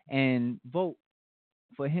us, and vote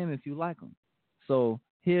for him if you like him. So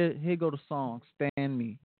here go the song "Stand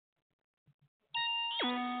Me."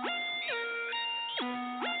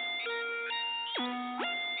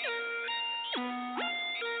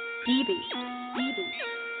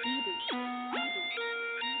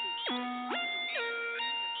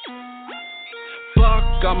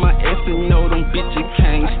 Fuck all my ex and know them bitches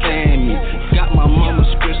can't stand me. Got my mama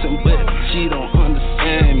stressing, but she don't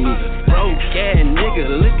understand me. Broke ass nigga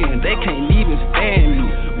looking, they can't even stand me.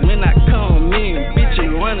 When I come in,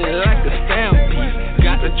 bitches running like a stampede.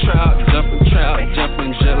 Got the trout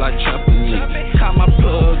jumping just like trampoline. Caught my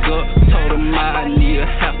plug up, told him I need a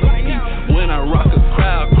half a beat. When I rock a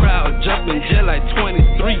crowd jumping just like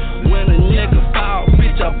 23. When a nigga fall,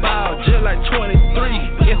 bitch I bow just like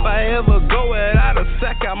 23. If I ever go without a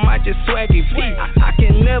sack, I might just swag it feet. I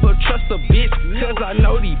can never trust a bitch, cause I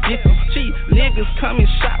know these bitches cheap. Niggas come and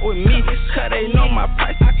shot with me, cause they know my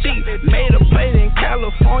price is cheap. Made a plate in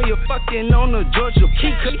California, fucking on the Georgia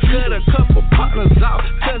Key. Cut a couple partners out,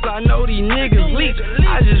 cause I know these niggas leech.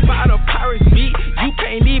 I just bought a Pirates beat, you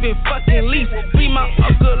can't even fucking lease. Be my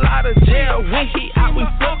uncle out of jail, when he out we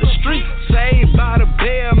flood the street. Saved by the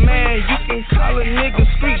bear, man, you can call a nigga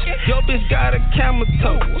screech. Yo bitch got a camel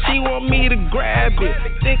toe, she want me to grab it.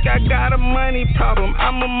 Think I got a money problem,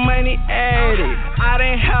 I'm a money addict. I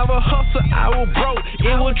didn't have a hustle, I was broke,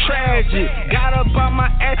 it was tragic. Got up on my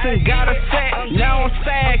ass and got a sack, now I'm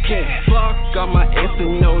sacking. Fuck all my ex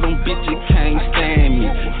and know them bitches can't stand me.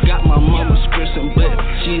 Got my mama stressing, but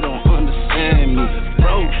she don't understand me.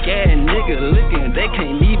 Broke ass nigga looking, they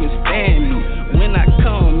can't even stand me. When I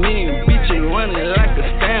come in, bitches running like a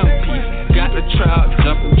stampede. Got the trout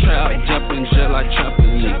jumping just like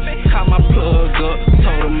trampoline. Caught my plug up,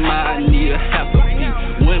 told him I need a half a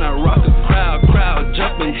beat. When I rock a crowd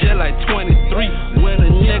jumping just like 23. When a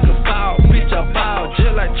nigga fall, bitch I bow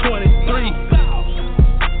just like 23.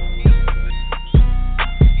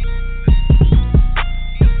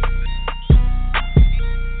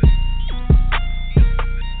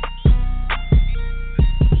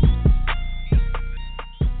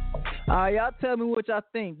 Y'all tell me what y'all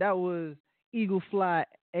think. That was Eagle Fly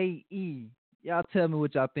AE. Y'all tell me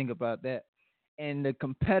what y'all think about that. And the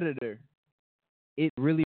competitor, It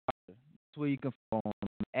Really Roger. That's where you can follow him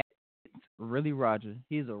at It's Really Roger.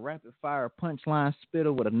 He's a rapid fire punchline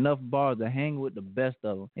spitter with enough bars to hang with the best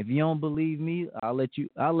of them. If you don't believe me, I'll let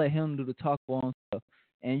him do the talk for himself.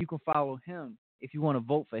 And you can follow him if you want to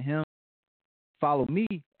vote for him. Follow me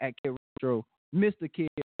at Kiid Retro, Mr. Kiid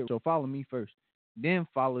Retro. Follow me first, then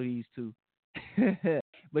follow these two.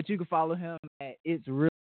 But you can follow him at It's Real.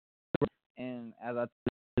 And as I told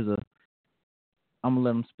you, I'm gonna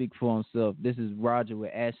let him speak for himself. This is Roger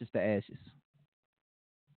with Ashes to Ashes.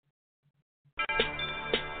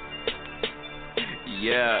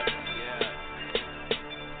 Yeah.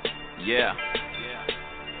 Yeah.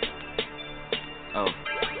 Oh.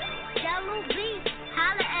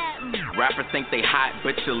 Rappers think they hot,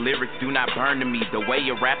 but your lyrics do not burn to me. The way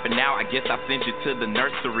you're rapping now, I guess I send you to the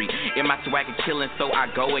nursery. In my swagger killing, so I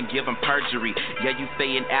go and give them perjury. Yeah, you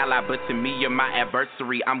say an ally, but to me you're my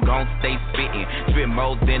adversary. I'm gon' stay spitting, spit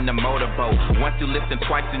more than the motorboat. Once you listen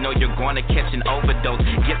twice, you know you're gonna catch an overdose.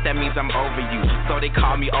 Guess that means I'm over you, so they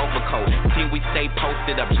call me overcoat. Team, we stay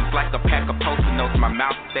posted up, just like a pack of post-it notes. My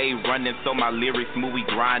mouth stay running, so my lyrics movie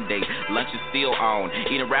grind day. Lunch is still on,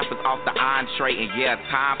 eating rappers off the entree. And yeah,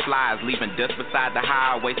 time flies, leaving dust beside the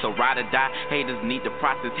highway. So ride or die, haters need to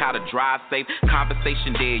process how to drive safe.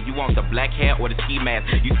 Conversation dead, you want the black hat or the ski mask.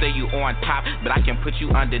 You say you on top, but I can put you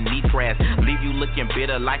underneath grass. Leave you looking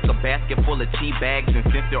bitter like a basket full of tea bags. And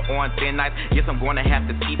since they're on thin ice, yes, I'm gonna have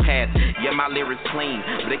to ski past. Yeah, my lyrics clean,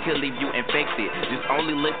 but they could leave you infected. Just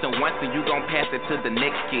only listen once and you gon' pass it to the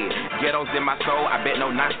next kid. Ghettos in my soul, I bet no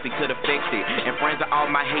Nazi could affect it. And friends are all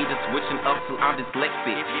my haters switching up, so I'm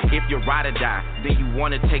dyslexic. If you ride or die, then you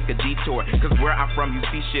wanna take a detour. Cause where I'm from, you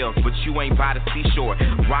see shells, but you ain't by the seashore.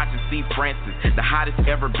 Roger C. Francis, the hottest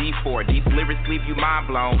ever before. These lyrics leave you mind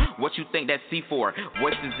blown. What you think that C for?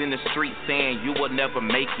 Voices in the street saying you will never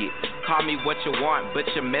make it. Call me what you want, but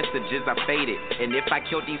your messages are faded. And if I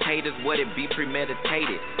kill these haters, would it be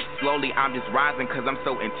premeditated? Slowly I'm just rising cause I'm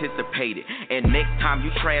so anticipated. And next time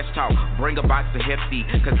you trash talk, bring a box of Hefty.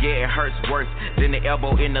 Cause yeah, it hurts worse than the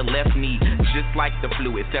elbow in the left knee. Just like the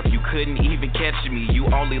flu, except you couldn't even catch me. You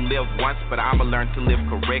only live once, but I'ma learn to live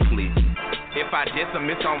correctly. If I diss them,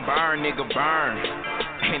 it's gon' burn, nigga, burn.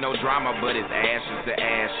 Ain't no drama, but it's ashes to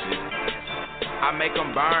ashes. I make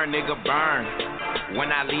them burn, nigga, burn.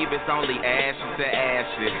 When I leave, it's only ashes to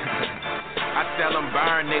ashes. I tell them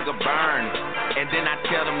burn, nigga, burn. And then I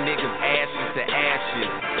tell them niggas ashes to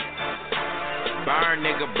ashes. Burn,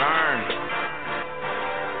 nigga, burn.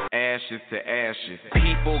 Ashes to ashes.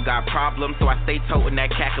 People got problems, so I stay toting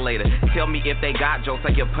that calculator. Tell me if they got jokes,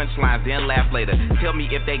 I hear punchlines, then laugh later. Tell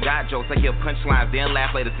me if they got jokes, I hear punchlines, then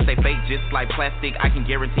laugh later. Since they fake just like plastic, I can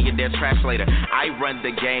guarantee you they're trash later. I run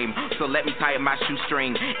the game, so let me tie up my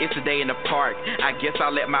shoestring. It's a day in the park, I guess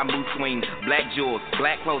I'll let my mood swing. Black jewels,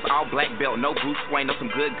 black clothes, all black belt, no Bruce Wayne. Know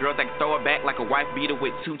some good girls that can throw it back like a wife beater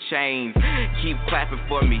with 2 chains. Keep clapping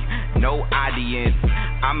for me, no audience.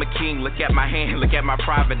 I'm a king, look at my hand, look at my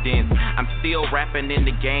providence. I'm still rapping in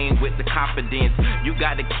the game with the confidence. You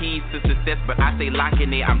got the keys to success, but I say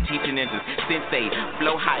locking it. I'm teaching ninjas, sensei,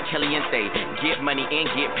 flow hot, caliente. Get money and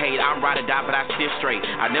get paid. I'm ride or die, but I still straight.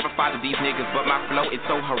 I never followed these niggas, but my flow is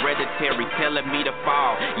so hereditary, telling me to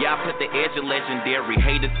fall. Yeah, I put the edge of legendary.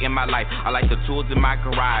 Haters in my life, I like the tools in my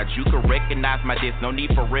garage. You can recognize my diss, no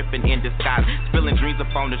need for ripping in disguise. Spilling dreams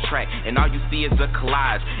up on the track, and all you see is a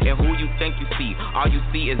collage. And who you think you see, all you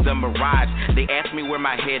see is a mirage. They ask me where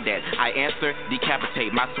my head at, I answer,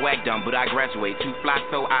 decapitate. My swag dumb, but I graduate. Too fly,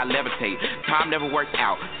 so I levitate. Time never works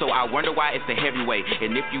out, so I wonder why it's a heavyweight.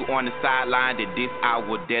 And if you on the sideline, then this I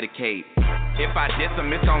will dedicate. If I diss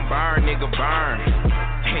them, it's gon' burn, nigga, burn.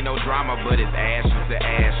 Ain't no drama, but it's ashes to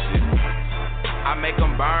ashes. I make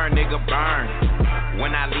them burn, nigga, burn.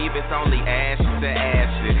 When I leave, it's only ashes to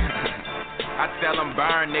ashes. I tell them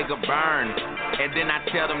burn, nigga, burn. And then I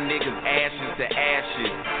tell them niggas ashes to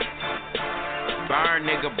ashes. Burn,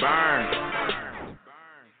 nigga, burn.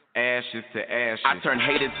 Ashes to ashes. I turn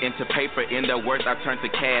haters into paper, in their words I turn to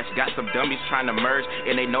cash. Got some dummies trying to merge,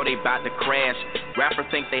 and they know they bout to crash. Rappers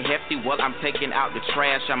think they hefty, well I'm taking out the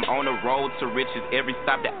trash. I'm on the road to riches, every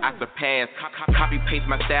stop that I surpass. Copy paste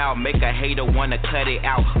my style, make a hater wanna cut it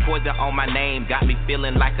out. Poison on my name, got me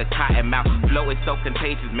feeling like a cotton mouth. Flow is so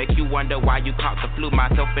contagious, make you wonder why you caught the flu.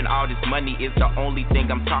 Myself and all this money is the only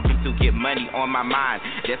thing I'm talking to. Get money on my mind,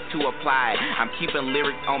 that's too applied. I'm keeping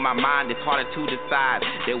lyrics on my mind, it's harder to decide.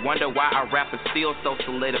 They wonder why a rapper still so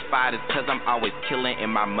solidified. It's cause I'm always killing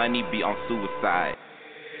and my money be on suicide.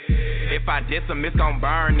 If I diss them, it's gon'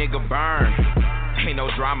 burn, nigga, burn. Ain't no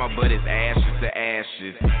drama, but it's ashes to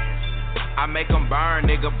ashes. I make them burn,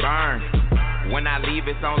 nigga, burn. When I leave,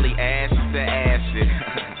 it's only ashes to ashes.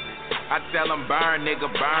 I tell them burn,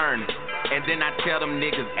 nigga, burn. And then I tell them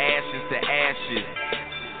niggas ashes to ashes.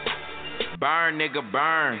 Burn, nigga,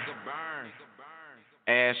 burn.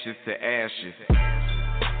 Ashes to ashes.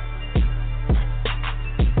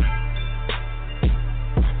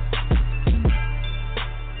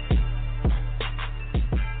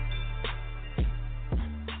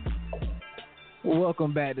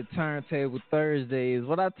 Welcome back to Turntable Thursdays.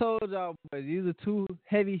 What I told y'all, boys, these are 2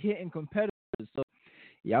 heavy hitting competitors. So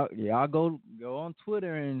y'all go on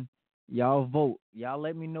Twitter and Y'all vote. Y'all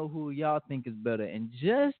let me know who y'all think is better. And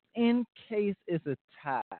just in case it's a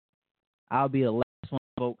tie, I'll be the last one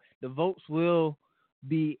to vote. The votes will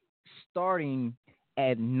be starting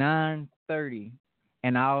at 9:30,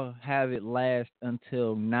 and I'll have it last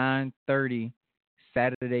until 9:30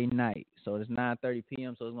 Saturday night. So it's 9:30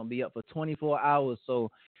 p.m., so it's going to be up for 24 hours.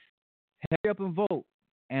 So hurry up and vote.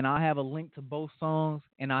 And I'll have a link to both songs,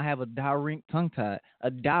 and I'll have a direct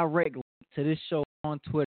link to this show on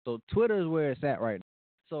Twitter. So Twitter is where it's at right now.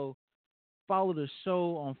 So follow the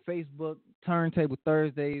show on Facebook, Turntable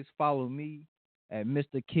Thursdays. Follow me at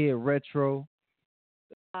Mr. Kiid Retro.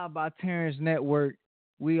 The Live by Terrence Network.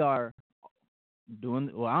 I'm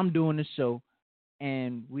doing the show,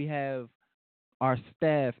 and we have our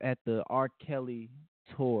staff at the R. Kelly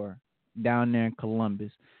tour down there in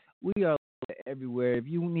Columbus. We are everywhere. If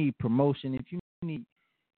you need promotion, if you need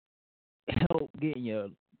help getting your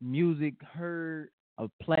music heard, a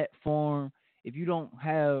platform, if you don't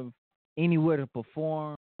have anywhere to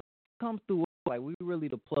perform, come through. Like, we really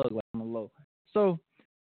the plug, like, on the low. So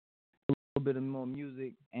a little bit of more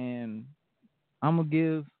music, and I'm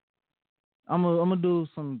gonna do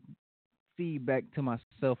some feedback to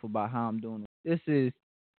myself about how I'm doing it. This is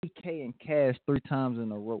EK and Cash 3 times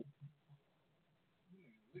in a row.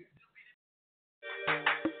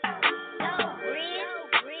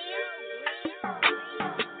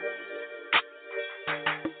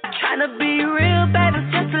 Tryna be real, baby,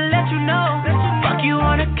 just to let you know. Fuck you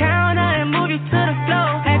on the counter and move you to the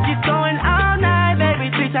floor. Had you going all night, baby,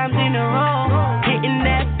 3 times in a row. Hitting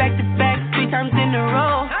that back to back, 3 times in a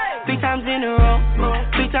row. 3 times in a row.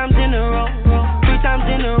 3 times in a row. 3 times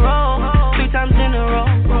in a row. 3 times in a row.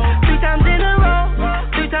 3 times in a row.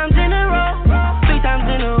 3 times in a row. 3 times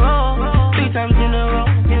in a row. 3 times in a row.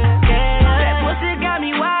 Yeah, that pussy got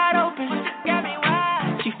me wide open.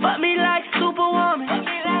 She fucked me like Superwoman.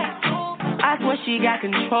 I swear she got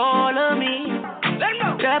control of me.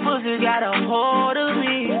 That pussy got a hold of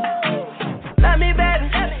me. Love me,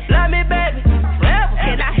 baby. Love me, baby.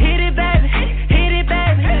 Can I hit it, baby? Hit it,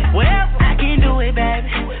 baby. Well, I can do it,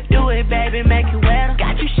 baby. Do it, baby. Make it wetter.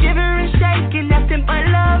 Got you shivering, shaking, nothing but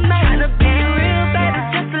love, man. Tryna be real, baby,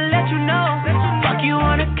 just to let you know. Fuck you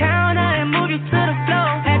on the counter and move you to the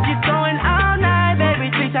floor. Had you going all night,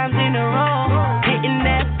 baby, 3 times in a row. Hitting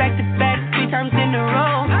that back to back, 3 times in a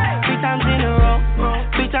row. 3 times in a row.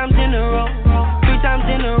 3 times in a row. 3 times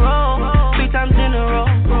in a row. 3 times in a row.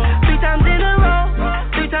 3 times in a row.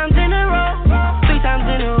 3 times in a row. 3 times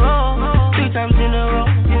in a row. 3 times in a row.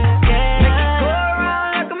 Yeah. Make it go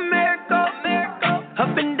around like a miracle.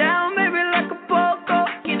 Up and down, baby, like a pogo.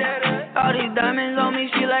 All these diamonds on me,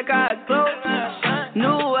 she like I glow.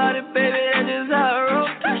 New out it, baby, that's just how I roll.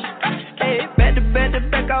 Hey, back to back,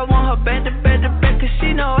 I want her back to back. Cause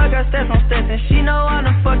she know I got stats on stats, and she know I'm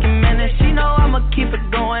the fucking man, and she know I'ma keep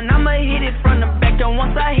it going. I'ma hit it from the back, and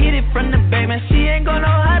once I hit it from the back, man, she ain't gonna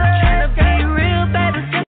know how to try to be real,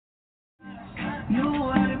 baby.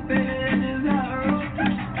 New out it, baby, that's just how I roll.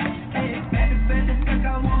 Hey, back to back,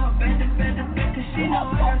 I want her back to back. Cause she know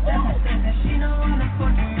I got stats on stats, and she know I'm the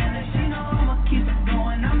fucking man, and she know I'ma keep it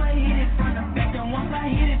going. I'ma hit it from the back, and once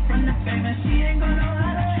I hit it from the back, man, she ain't gonna know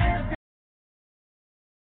how to try to.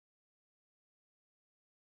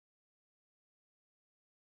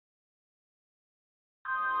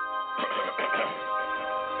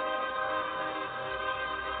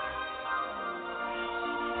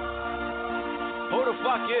 Who the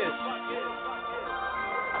fuck is?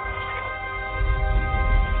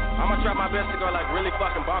 I'ma try my best to go like really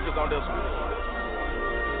fucking bonkers on this one.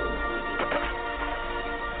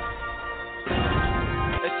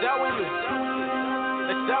 It's that when you.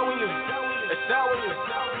 It's that when you. It's that when you.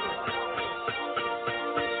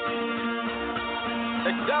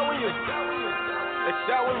 It's that when you. It's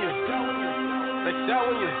that when you. It's that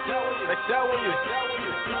when you. It's that when you.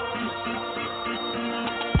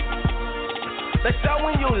 That's how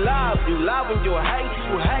when you live when you hate.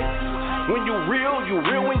 When you real, when you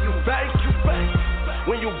fake,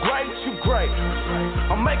 When you great.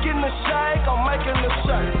 I'm making the shake, I'm making the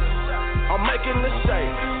shake.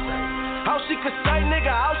 How she could say, nigga,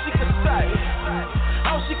 how she could say,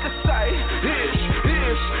 ish.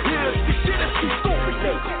 This shit is too stupid,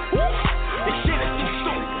 nigga. This shit is too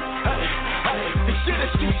stupid. This shit is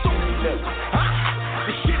too stupid, nigga.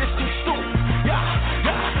 This shit is too stupid.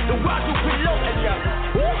 Yeah. The why you below,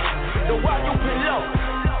 the why you below.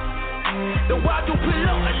 The why you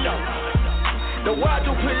below, the why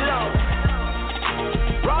you below.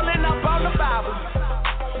 Rolling up on the Bible,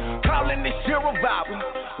 calling this shit revival.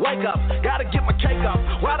 wake up, gotta get my cake up.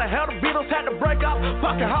 Why the hell the Beatles had to break up?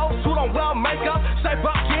 Fucking hoes who don't wear makeup. Say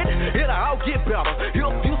fuck it, it'll all get better.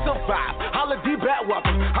 If you survive, holiday bad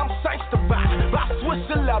weapon. I'm sanctified by Swiss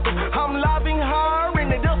 11. I'm loving her and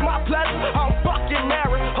it is my pleasure. I'm fucking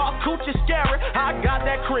married, her coochie scary. I got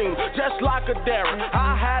that cream, just like a dairy.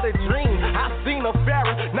 I had a dream, I seen a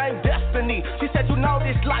fairy named Destiny. She said, you know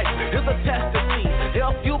this life is a test to see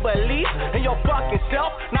if you believe in your fucking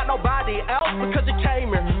self, not nobody else, because you came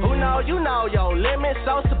here. Who know you know your limits,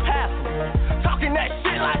 so surpassing. Talking that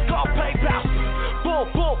shit like God pay pals. Full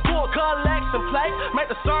collection plate, make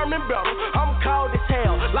the sermon better. I'm cold as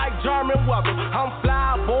hell, like German weather. I'm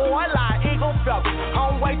fly boy, like eagle feather.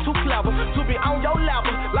 I'm way too clever to be on your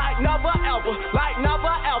level, like never ever, like never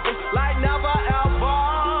ever, like never ever,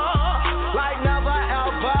 like never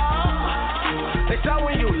ever. They say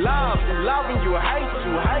when you love, when you hate,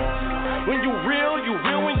 you hate. When you real,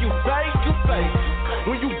 when you fake, you fake.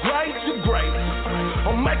 When you great, you great.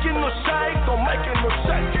 I'm making a shake, I'm making a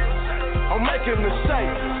shake. I'm making a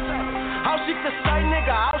mistake. All she could say,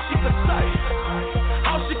 nigga, all she could say.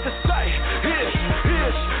 All she could say is,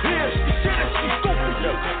 this shit is too stupid,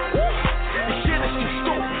 nigga. This shit is too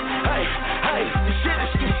stupid. Hey, this shit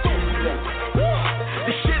is too stupid, nigga.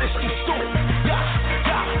 This shit is too stupid. Yeah,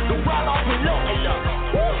 the wild off below,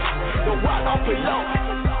 the wild off below.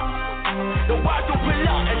 The wild off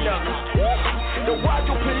below, the wild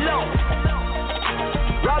off below.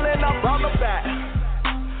 Rolling up on the back.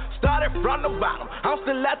 Started from the bottom, I'm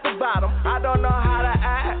still at the bottom. I don't know how to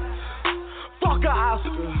act. Fuck a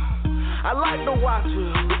Oscar. I like to watch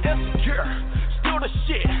her, but insecure. Still the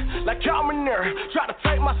shit, like Calmaneer. Try to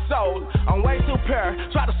take my soul, I'm way too pure.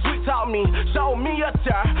 Try to sweet talk me, show me a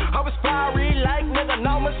tear. I was fiery like nigga,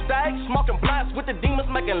 no mistake. Smoking blunts with the demons,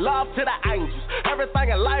 making love to the angels. Everything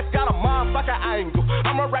in life got a motherfucking angle.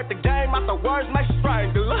 I'ma rape the game out the words make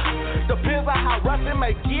strangle. Depends on how rough it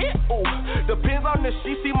may get. Ooh, depends on if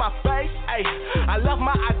she see my face. Ayy, I left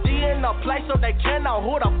my ID in a place so they can't know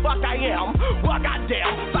who the fuck I am. Well,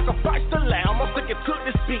 goddamn, sacrifice the lamb. I'm sticking to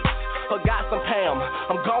this beat. Forgot some Pam,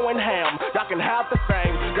 I'm going ham. Y'all can have the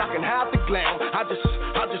fame, y'all can have the glam. I just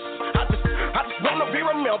wanna be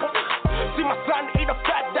remembered. See my son eat a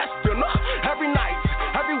fat that's dinner every night,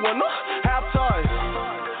 every winter, have toys.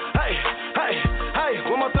 Hey,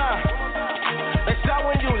 one more time. They say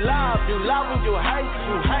when you love, when you hate.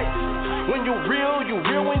 When you real,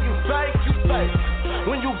 when you fake, you fake.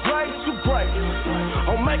 When you great, you great.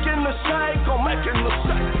 I'm making a shake, I'm making a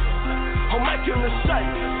shake. I'm making a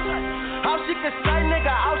shake. All she can say,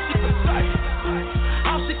 nigga, all she can say.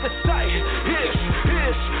 All she can say is, this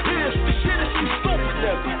shit is too stupid,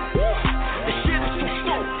 nigga. This shit is too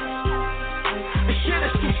stupid. This shit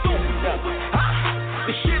is too stupid, nigga.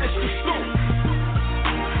 This shit is too stupid.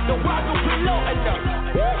 The world don't below, nigga.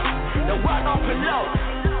 The world don't below.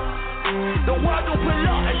 The world don't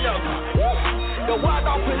below, nigga. The world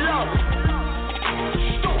don't below.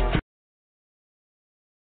 Stupid.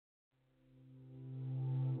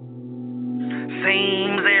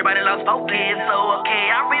 Seems everybody lost focus, so okay,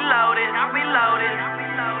 I reloaded.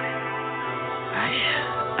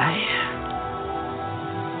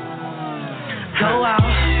 Go out.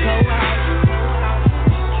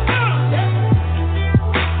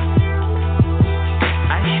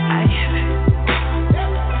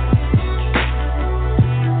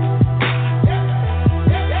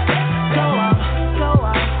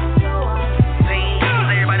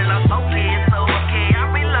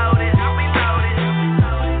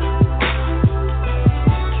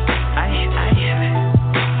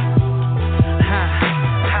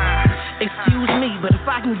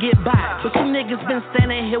 I can get by, but you niggas been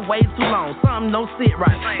standing here way too long. Something don't sit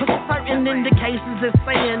right. But certain indications is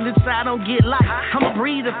saying that I don't get life. I'm a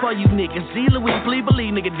breather for you niggas. Dealer with please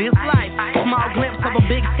believe, nigga, this life. Small glimpse of a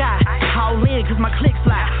big sky. All in, cause my click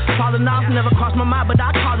fly. Falling off never crossed my mind, but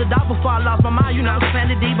I called it off before I lost my mind. You know,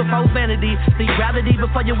 sanity before vanity. See gravity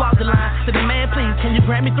before you walk the line. To the man, please, can you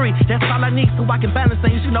grant me 3? That's all I need so I can balance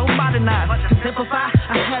things, you know, modernize. To simplify,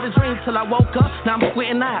 I had a dream till I woke up. Now I'm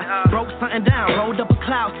squinting eyes. Broke something down, rolled up a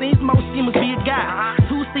cloud. Seems most schemers be a guy.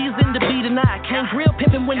 2 C's in the B tonight. Can't grill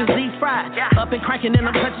pimpin' when it's deep fried. Up and cranking and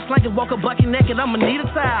I'm touching slanging. Woke up bucket naked, I'ma need a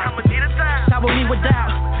towel. Shower me with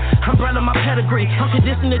doubt. Umbrella my pedigree. I'm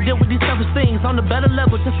conditioned to deal with these toughest things. On the better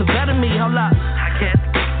level, just a better me. Hold up.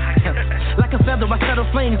 Like a feather, I settle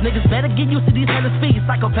flings. Niggas better get used to these hella speeds.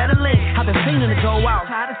 Psychopedaling. I've been feeling it go out.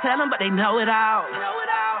 Try to tell them, but they know it all.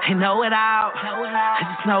 They know it all. I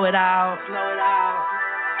just know it all.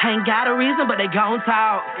 Ain't got a reason, but they gon'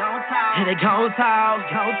 talk. And they gon' talk.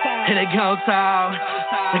 And they gon' talk.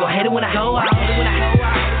 They gon' hate it when I go out.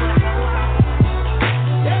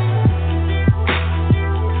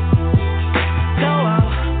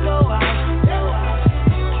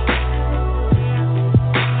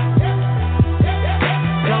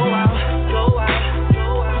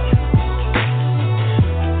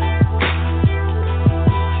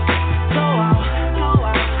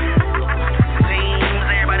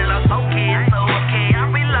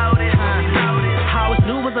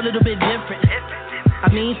 little bit different. I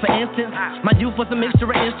mean, for instance, my youth was a mixture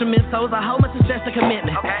of instruments, so it's a whole bunch of stress and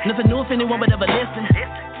commitment. Nothing new if anyone would ever listen.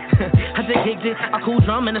 I just kicked it, a cool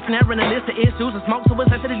drum and a snare and a list of issues and smoke, so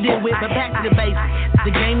what's left to deal with? But back to the basics.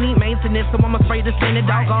 The game need maintenance, so I'm afraid to spin it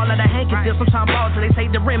dog all of the handkerchiefs. I'm trying to ball till they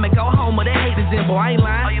take the rim and go home, or they hate the gym, boy, I ain't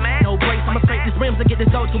lying. No breaks, I'ma scrape these rims and get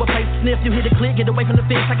this dough to a place to sniff. You hit the click, get away from the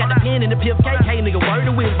fence. I got the pen and the pip cake. Hey, nigga, word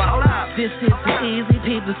to whiz, but hold up. This is easy,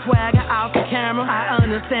 peep the swagger off the camera. I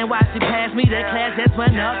understand why she passed me that class, that's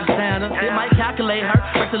when up the standard. It might calculate her,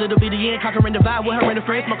 rest a little bit of yen, conquering the vibe with her and her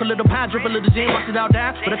friends. Smoke a little pine, drip a little gin, wash it all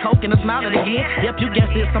down with a coke and a smile at again. Yep, you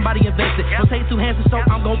guessed it, somebody invested. Don't take two hands to stroke,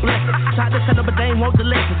 I'm gon' bless it. Tried to set up, but they ain't want the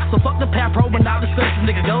lesson. So fuck the path, pro, and all the discussion,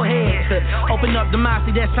 nigga, go ahead. Open up the mind,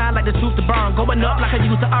 see that shine like the truth to burn. Going up like I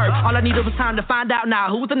used to earth. All I needed was time to find out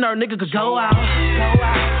now. Who was the nerd, nigga, could go out. Go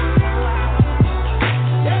out.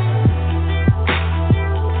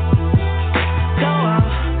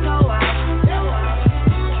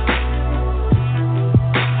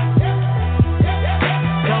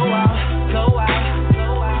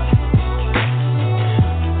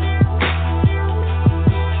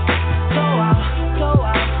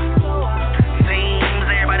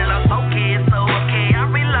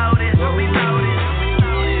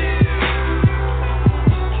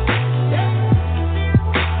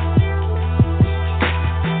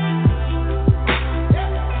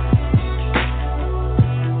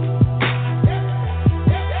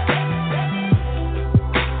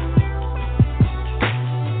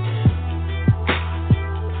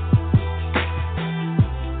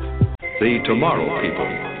 The Tomorrow People.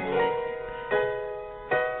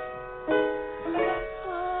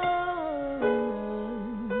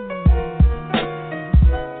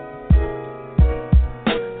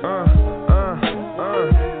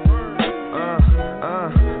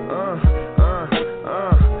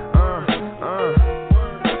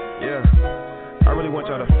 Yeah, I really want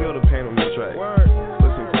y'all to feel the pain on this track.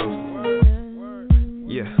 Listen close.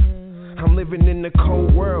 Yeah. I'm living in the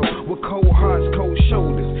cold world with cold hearts, cold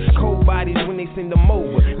shoulders, cold bodies when they send them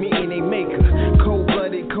over, me and they maker.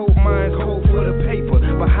 Cold-blooded, cold minds, cold for the paper,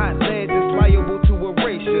 but hot lead is liable to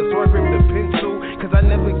erasure. So I grip the pencil, cause I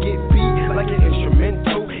never get beat like an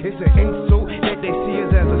instrumental. It's an insult that they see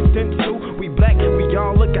us as a stencil. We black, we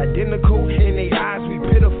all look identical. In their eyes, we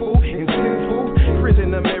pitiful and sinful.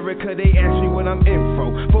 Prison America, they ask me what I'm in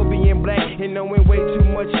for being black and knowing way too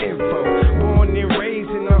much info. Born and raised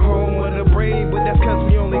in the home of the brave, but that's cause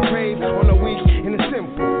we only crave on the weak and the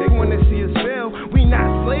simple. They wanna see us fail. We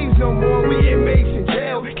not slaves no more, we inmates in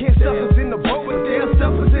jail. Can't stuff us in the boat, but they'll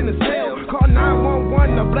stuff us in the cell. Call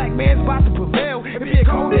 911, the black man's about to prevail. It be a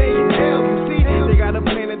cold day in hell, you see. They got a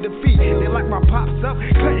plan of defeat. They lock my pops up,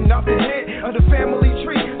 cutting off the head of the family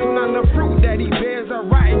tree. So now the fruit that he bears are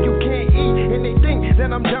rotten, you can't eat. And they think that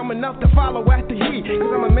I'm dumb enough to follow after he.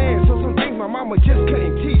 Cause I'm a man, so some things my mama just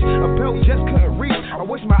couldn't teach. A belt just couldn't reach. I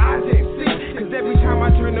wish my eyes didn't see. Cause every time I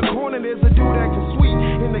turn the corner, there's a dude acting sweet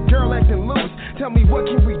and the girl acting loose. Tell me what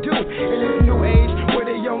can we do in this new age where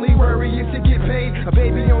they only worry is to get paid. A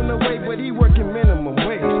baby on the way, but he working minimum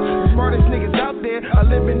wage. The smartest niggas out there are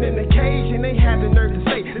living in a cage, and they have the nerve to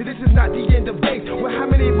say that this is not the end of days. Well, how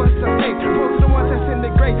many of us are fake? Most of the ones that's in the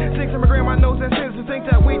grave. Six of my grandma knows that sense to think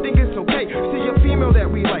that we think it's okay. See a female that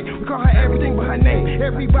we like, we call her everything but her name.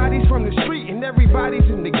 Everybody's from the street and everybody's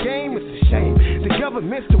in the game. It's a shame. The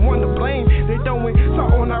government's the one to blame. They throwing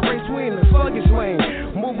salt on our race, we in the sluggish lane.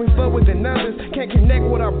 Moving forward than others, can't connect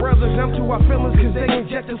with our brothers. Numb to our feelings cause they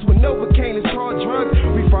inject us with Novocaine. It's called drugs.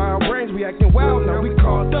 We fry our brains, we acting wild, now we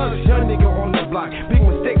call thugs. Young nigga on the block, big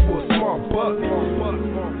mistake for a small buck.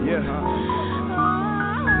 Yeah.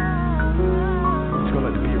 I'm just gonna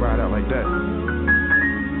let the beat ride out like that.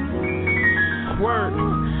 Word.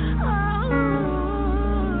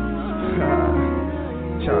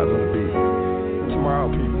 Child's on the beat. Tomorrow,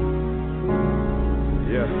 people.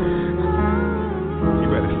 Yeah. You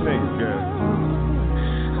better sing, girl.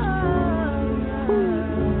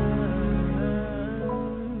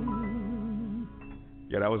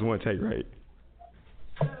 Yeah, that was one take, right?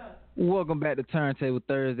 Welcome back to Turntable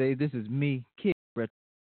Thursday. This is me, Kiid Retro,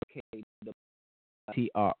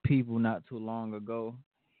 TR people not too long ago.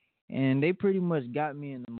 And they pretty much got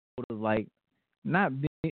me in the mode of like not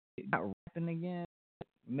rapping again,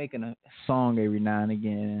 making a song every now and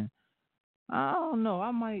again. I don't know.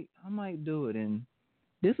 I might do it, and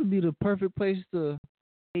this would be the perfect place to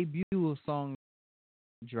debut a song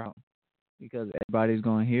drop because everybody's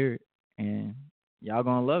gonna hear it and y'all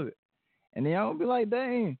gonna love it, and then y'all gonna be like,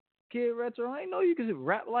 "Dang, Kiid Retro, I ain't know you could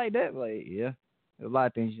rap like that." Like, yeah, there's a lot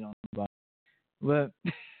of things you don't know about, but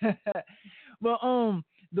but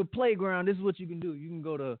the playground. This is what you can do. You can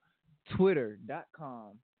go to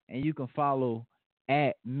twitter.com, and you can follow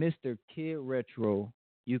at Mr. Kiid Retro.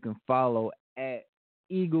 You can follow at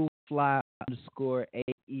EagleFly_AE.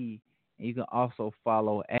 And you can also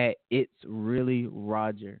follow at It's Really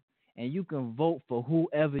Roger. And you can vote for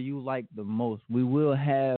whoever you like the most. We will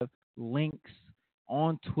have links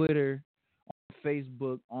on Twitter, on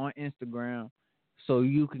Facebook, on Instagram, so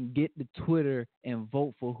you can get the Twitter and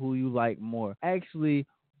vote for who you like more. Actually,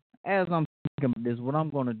 as I'm thinking about this, what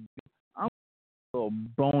I'm going to do, I'm going to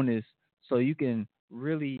do a bonus so you can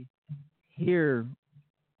really hear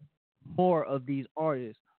more of these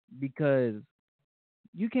artists, because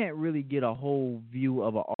you can't really get a whole view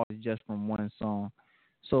of an artist just from one song.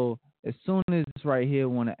 So as soon as this right here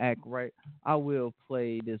want to act right, I will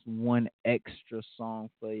play this one extra song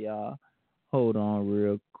for y'all. Hold on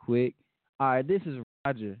real quick. All right, this is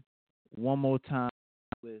Roger one more time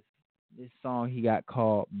with this song he got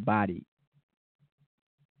called Body.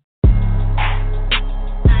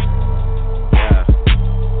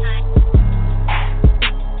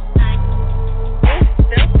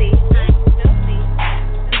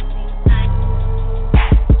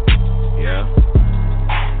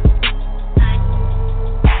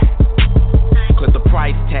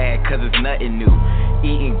 Price tag, cause it's nothing new.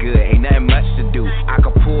 Eating good, ain't nothing much to do. I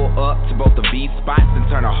could pull up to both the B spots and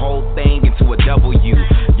turn a whole thing into a W.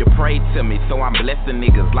 You pray to me, so I'm blessing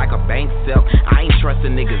niggas like a bank self. I ain't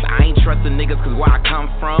trusting niggas, cause where I come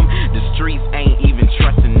from, the streets ain't even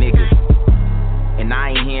trusting niggas. And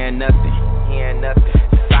I ain't hearing nothing.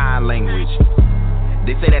 Sign language.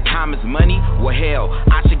 They say that time is money, well hell,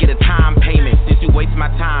 I should get a time payment. Since you waste my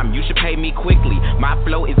time, you should pay me quickly. My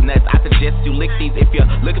flow is nuts, I suggest you lick these. If you're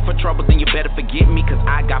looking for trouble, then you better forget me, cause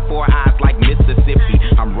I got 4 eyes like Mississippi.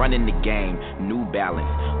 I'm running the game, New Balance,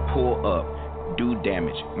 pull up, do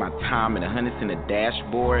damage. My time and the hundreds in the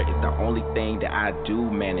dashboard is the only thing that I do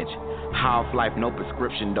manage. Half life, no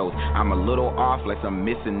prescription dose. I'm a little off like some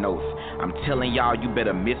missing notes. I'm telling y'all, you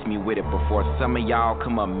better miss me with it before some of y'all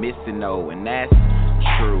come up missing, oh, and that's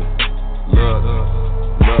true.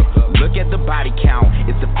 Look at the body count.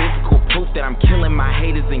 It's the physical proof that I'm killing my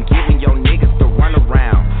haters and giving your niggas the run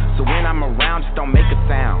around. So when I'm around, just don't make a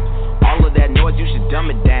sound. All of that noise, you should dumb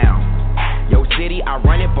it down. Yo city, I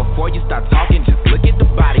run it before you start talking. Just look at the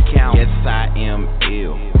body count. Yes, I am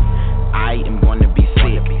ill. I am gonna be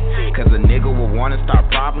sick. Cause a nigga will wanna start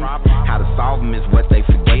problems. How to solve them is what they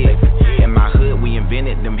forget. In my hood, we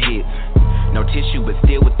invented them hits. No tissue, but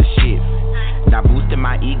still with the shit. Not boosting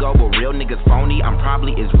my ego, but real niggas phony. I'm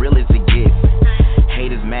probably as real as it gets.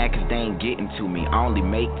 Haters mad cause they ain't getting to me. I only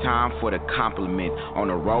make time for the compliment. On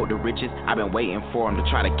the road to riches, I've been waiting for them to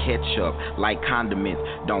try to catch up like condiments.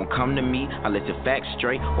 Don't come to me unless your facts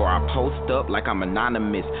straight, or I post up like I'm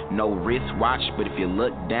anonymous. No wristwatch, but if you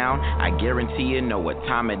look down, I guarantee you know what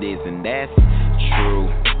time it is, and that's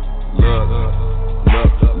true.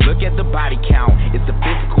 Look at the body count. It's the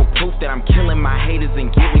physical proof that I'm killing my haters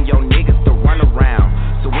and giving your niggas the run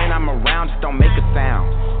around. So when I'm around, just don't make a sound.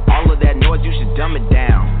 All of that noise, you should dumb it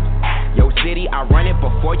down. Yo city, I run it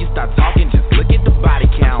before you start talking. Just look at the body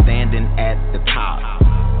count. Standing at the top,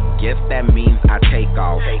 guess that means I take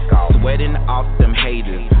off. Sweating off them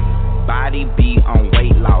haters. Body be on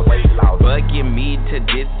weight loss. Bugging me to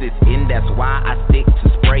this is in, that's why I stick to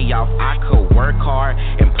spray off. I could work hard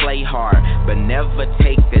and play hard, but never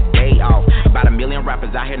take a day off. About a million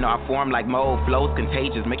rappers out here know I form like mold. Flows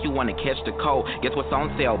contagious, make you wanna catch the cold. Guess what's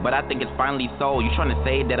on sale, but I think it's finally sold. You tryna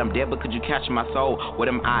say that I'm dead, but could you catch my soul? What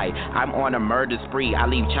am I? I'm on a murder spree. I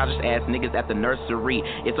leave childish ass niggas at the nursery.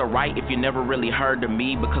 It's alright if you never really heard of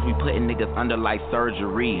me, because we putting niggas under like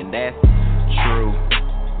surgery, and that's true.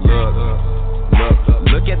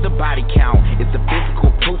 Look at the body count. It's the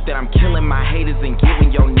physical proof that I'm killing my haters and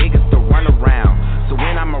giving your niggas the run around. So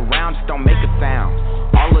when I'm around, just don't make a sound.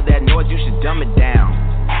 All of that noise, you should dumb it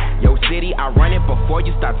down. Yo city, I run it before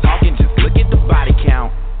you start talking. Just look at the body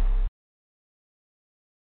count.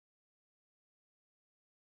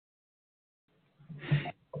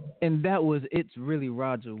 And that was It's Really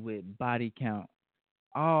Roger with Body Count.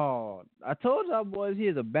 Oh, I told y'all boys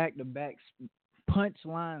he's a back-to-back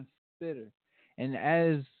punchline spitter. And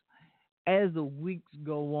as the weeks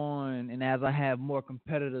go on, and as I have more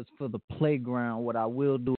competitors for the playground, what I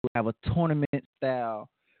will do is have a tournament style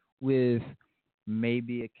with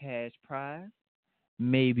maybe a cash prize,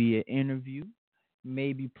 maybe an interview,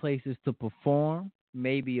 maybe places to perform,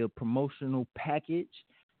 maybe a promotional package.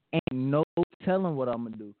 Ain't no telling what I'm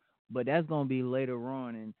gonna do, but that's gonna be later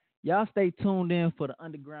on. And y'all stay tuned in for the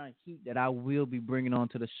underground heat that I will be bringing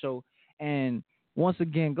onto the show. And once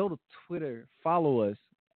again, go to Twitter, follow us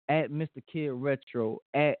at Mr. Kiid Retro,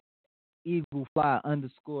 at Eagle Fly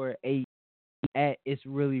 _8 at it's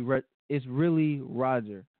really Roger.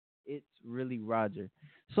 It's really Roger.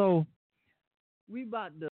 So we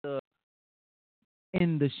about to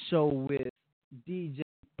end the show with DJ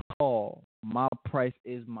Paul. My price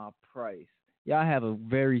is my price. Y'all have a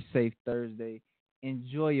very safe Thursday.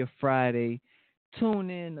 Enjoy your Friday. Tune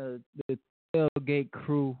in to the Tailgate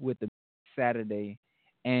Crew with the Saturday,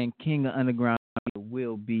 and King of Underground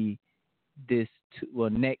will be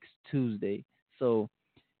next Tuesday. So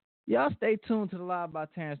y'all stay tuned to the Live by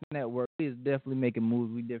Terrence Network. We is definitely making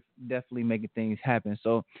moves. We definitely making things happen.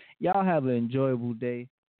 So y'all have an enjoyable day,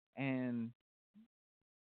 and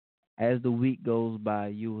as the week goes by,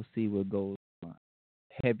 you will see what goes on.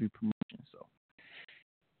 Heavy promotion. So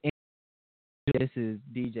this is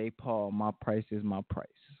DJ Paul. My price is my price.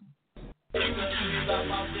 DJ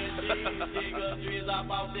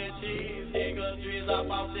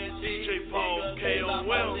Paul,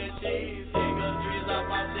 KOL.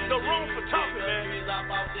 No room for talking, man.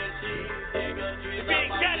 If you ain't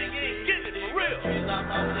got it, you ain't getting it, for real.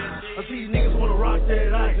 I see niggas wanna rock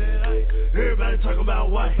that ice. Everybody talk about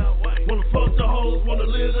white. Wanna fuck the hoes, wanna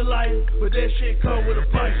live the life, but that shit come with a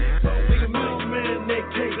price. Nigga, man, they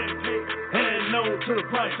cake. And no to the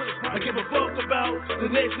price. I give a fuck about the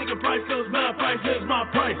next nigga price, cause my price is my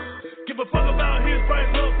price. Give a fuck about his price,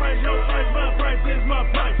 her price, your price, my price is my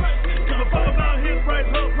price. Give a fuck about his price,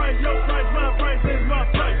 her price, your price, my price is my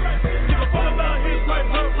price. Give a fuck about his price,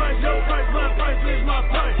 her price, your price, my price is my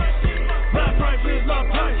price. My price is my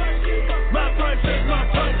price. My price is my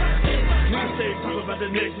price. Niggas say talk about the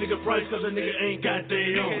next nigga price, cause a nigga ain't got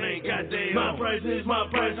they own. My price is my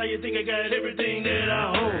price. How you think I got everything that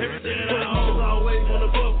I own? Everything that I own. I always wanna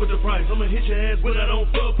fuck with the price. I'ma hit your ass when I don't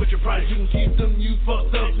fuck with your price. You can keep them, you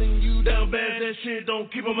fucked up, and you down bad. That shit don't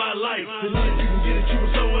keep on my life. And if you can get it cheaper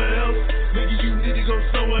somewhere else, nigga, you need to go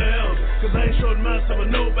somewhere else. Cause I ain't shorting myself with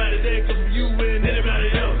nobody there, cause of you and anybody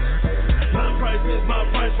else. My price is my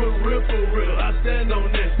price, for real, for real. I stand on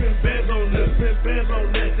that, spend bands on this, spend bands on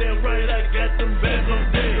that. Damn right, I got them bands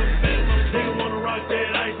on that. Nigga wanna rock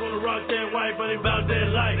that ice, wanna rock that white, but he bout that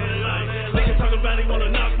life. Nigga talking about he wanna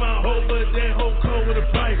knock my hoe, but that hoe come with a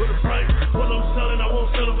price. What I'm selling, I won't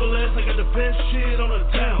sell it for less. I got the best shit on the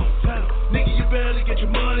town. Nigga, you better get your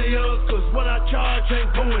money up, cause what I charge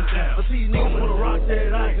ain't going down. I see niggas wanna rock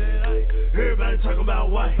that ice. Everybody talking about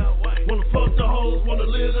white. Wanna fuck the hoes, wanna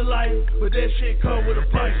live the life, but that shit come with a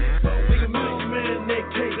price. Nigga, man, they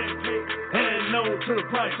cake. And no to the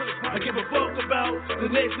price. I give a fuck about the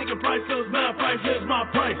next nigga price, cause my price is my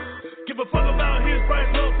price. Give a fuck about his price,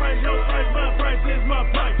 her price, your price, my price is my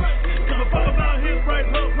price. Give a fuck about his price,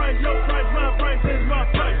 her price, your price, my price is my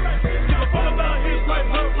price. Give a fuck about his price,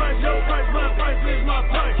 her price, your price, my price is my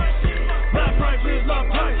price. My price is my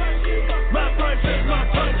price. My price is my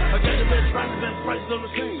price. I got the best prices on the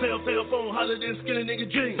scene. Sell phone, hotter than skinny nigga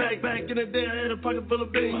jeans. Back in the day, I had a pocket full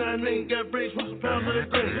of beans. Now I ain't got bricks with some pounds of that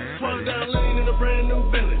thing. Swallow down lean in a brand new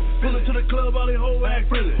Bentley. Pull it to the club, all they hoes act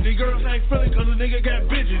friendly. These girls act friendly cause a nigga got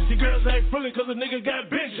bitches. These girls act friendly cause a nigga got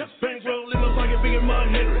bitches. Banks roll in my pocket, big and Mark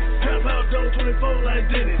Henry. Trap out dough 24 like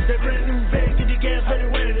Dennis. That brand new bag, get your gas ready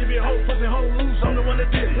when. If your hoe pussy hoe loose, I'm the one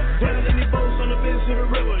that did it. Down in these boats on the Mississippi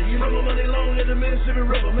River. You know my money long at the Mississippi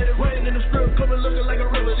River. Made it rain in the strip, coming looking like a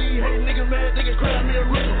river. These hate niggas mad, niggas cry me a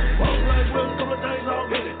river. Walk like well, a couple of things all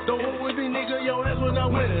in it. Don't hold with me, nigga, your ass when I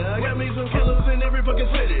win it. I got me some killers in every fucking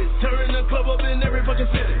city. Turn the club up in every fucking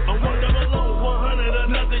city. I'm 100 100 or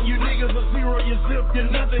nothing. You niggas are zero, you zip, you're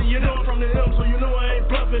nothing. You know I'm from the M, so you know I ain't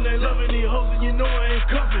bluffing. They loving these hoes, and you know I ain't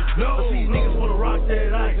cuffing. No, I see niggas wanna rock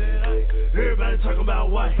that ice. Everybody talking about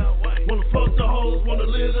white. Wanna fuck the hoes, wanna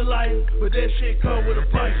live the life, but that shit come with a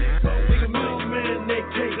price. Nigga, man, they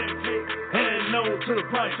cake. And no to the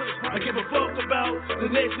price. I give a fuck about the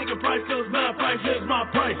next nigga price, cause my price is my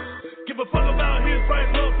price. Give a fuck about his price,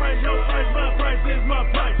 her price, your price, my price is my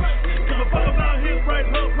price. Give a fuck about his price,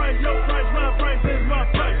 her price, your price, my price.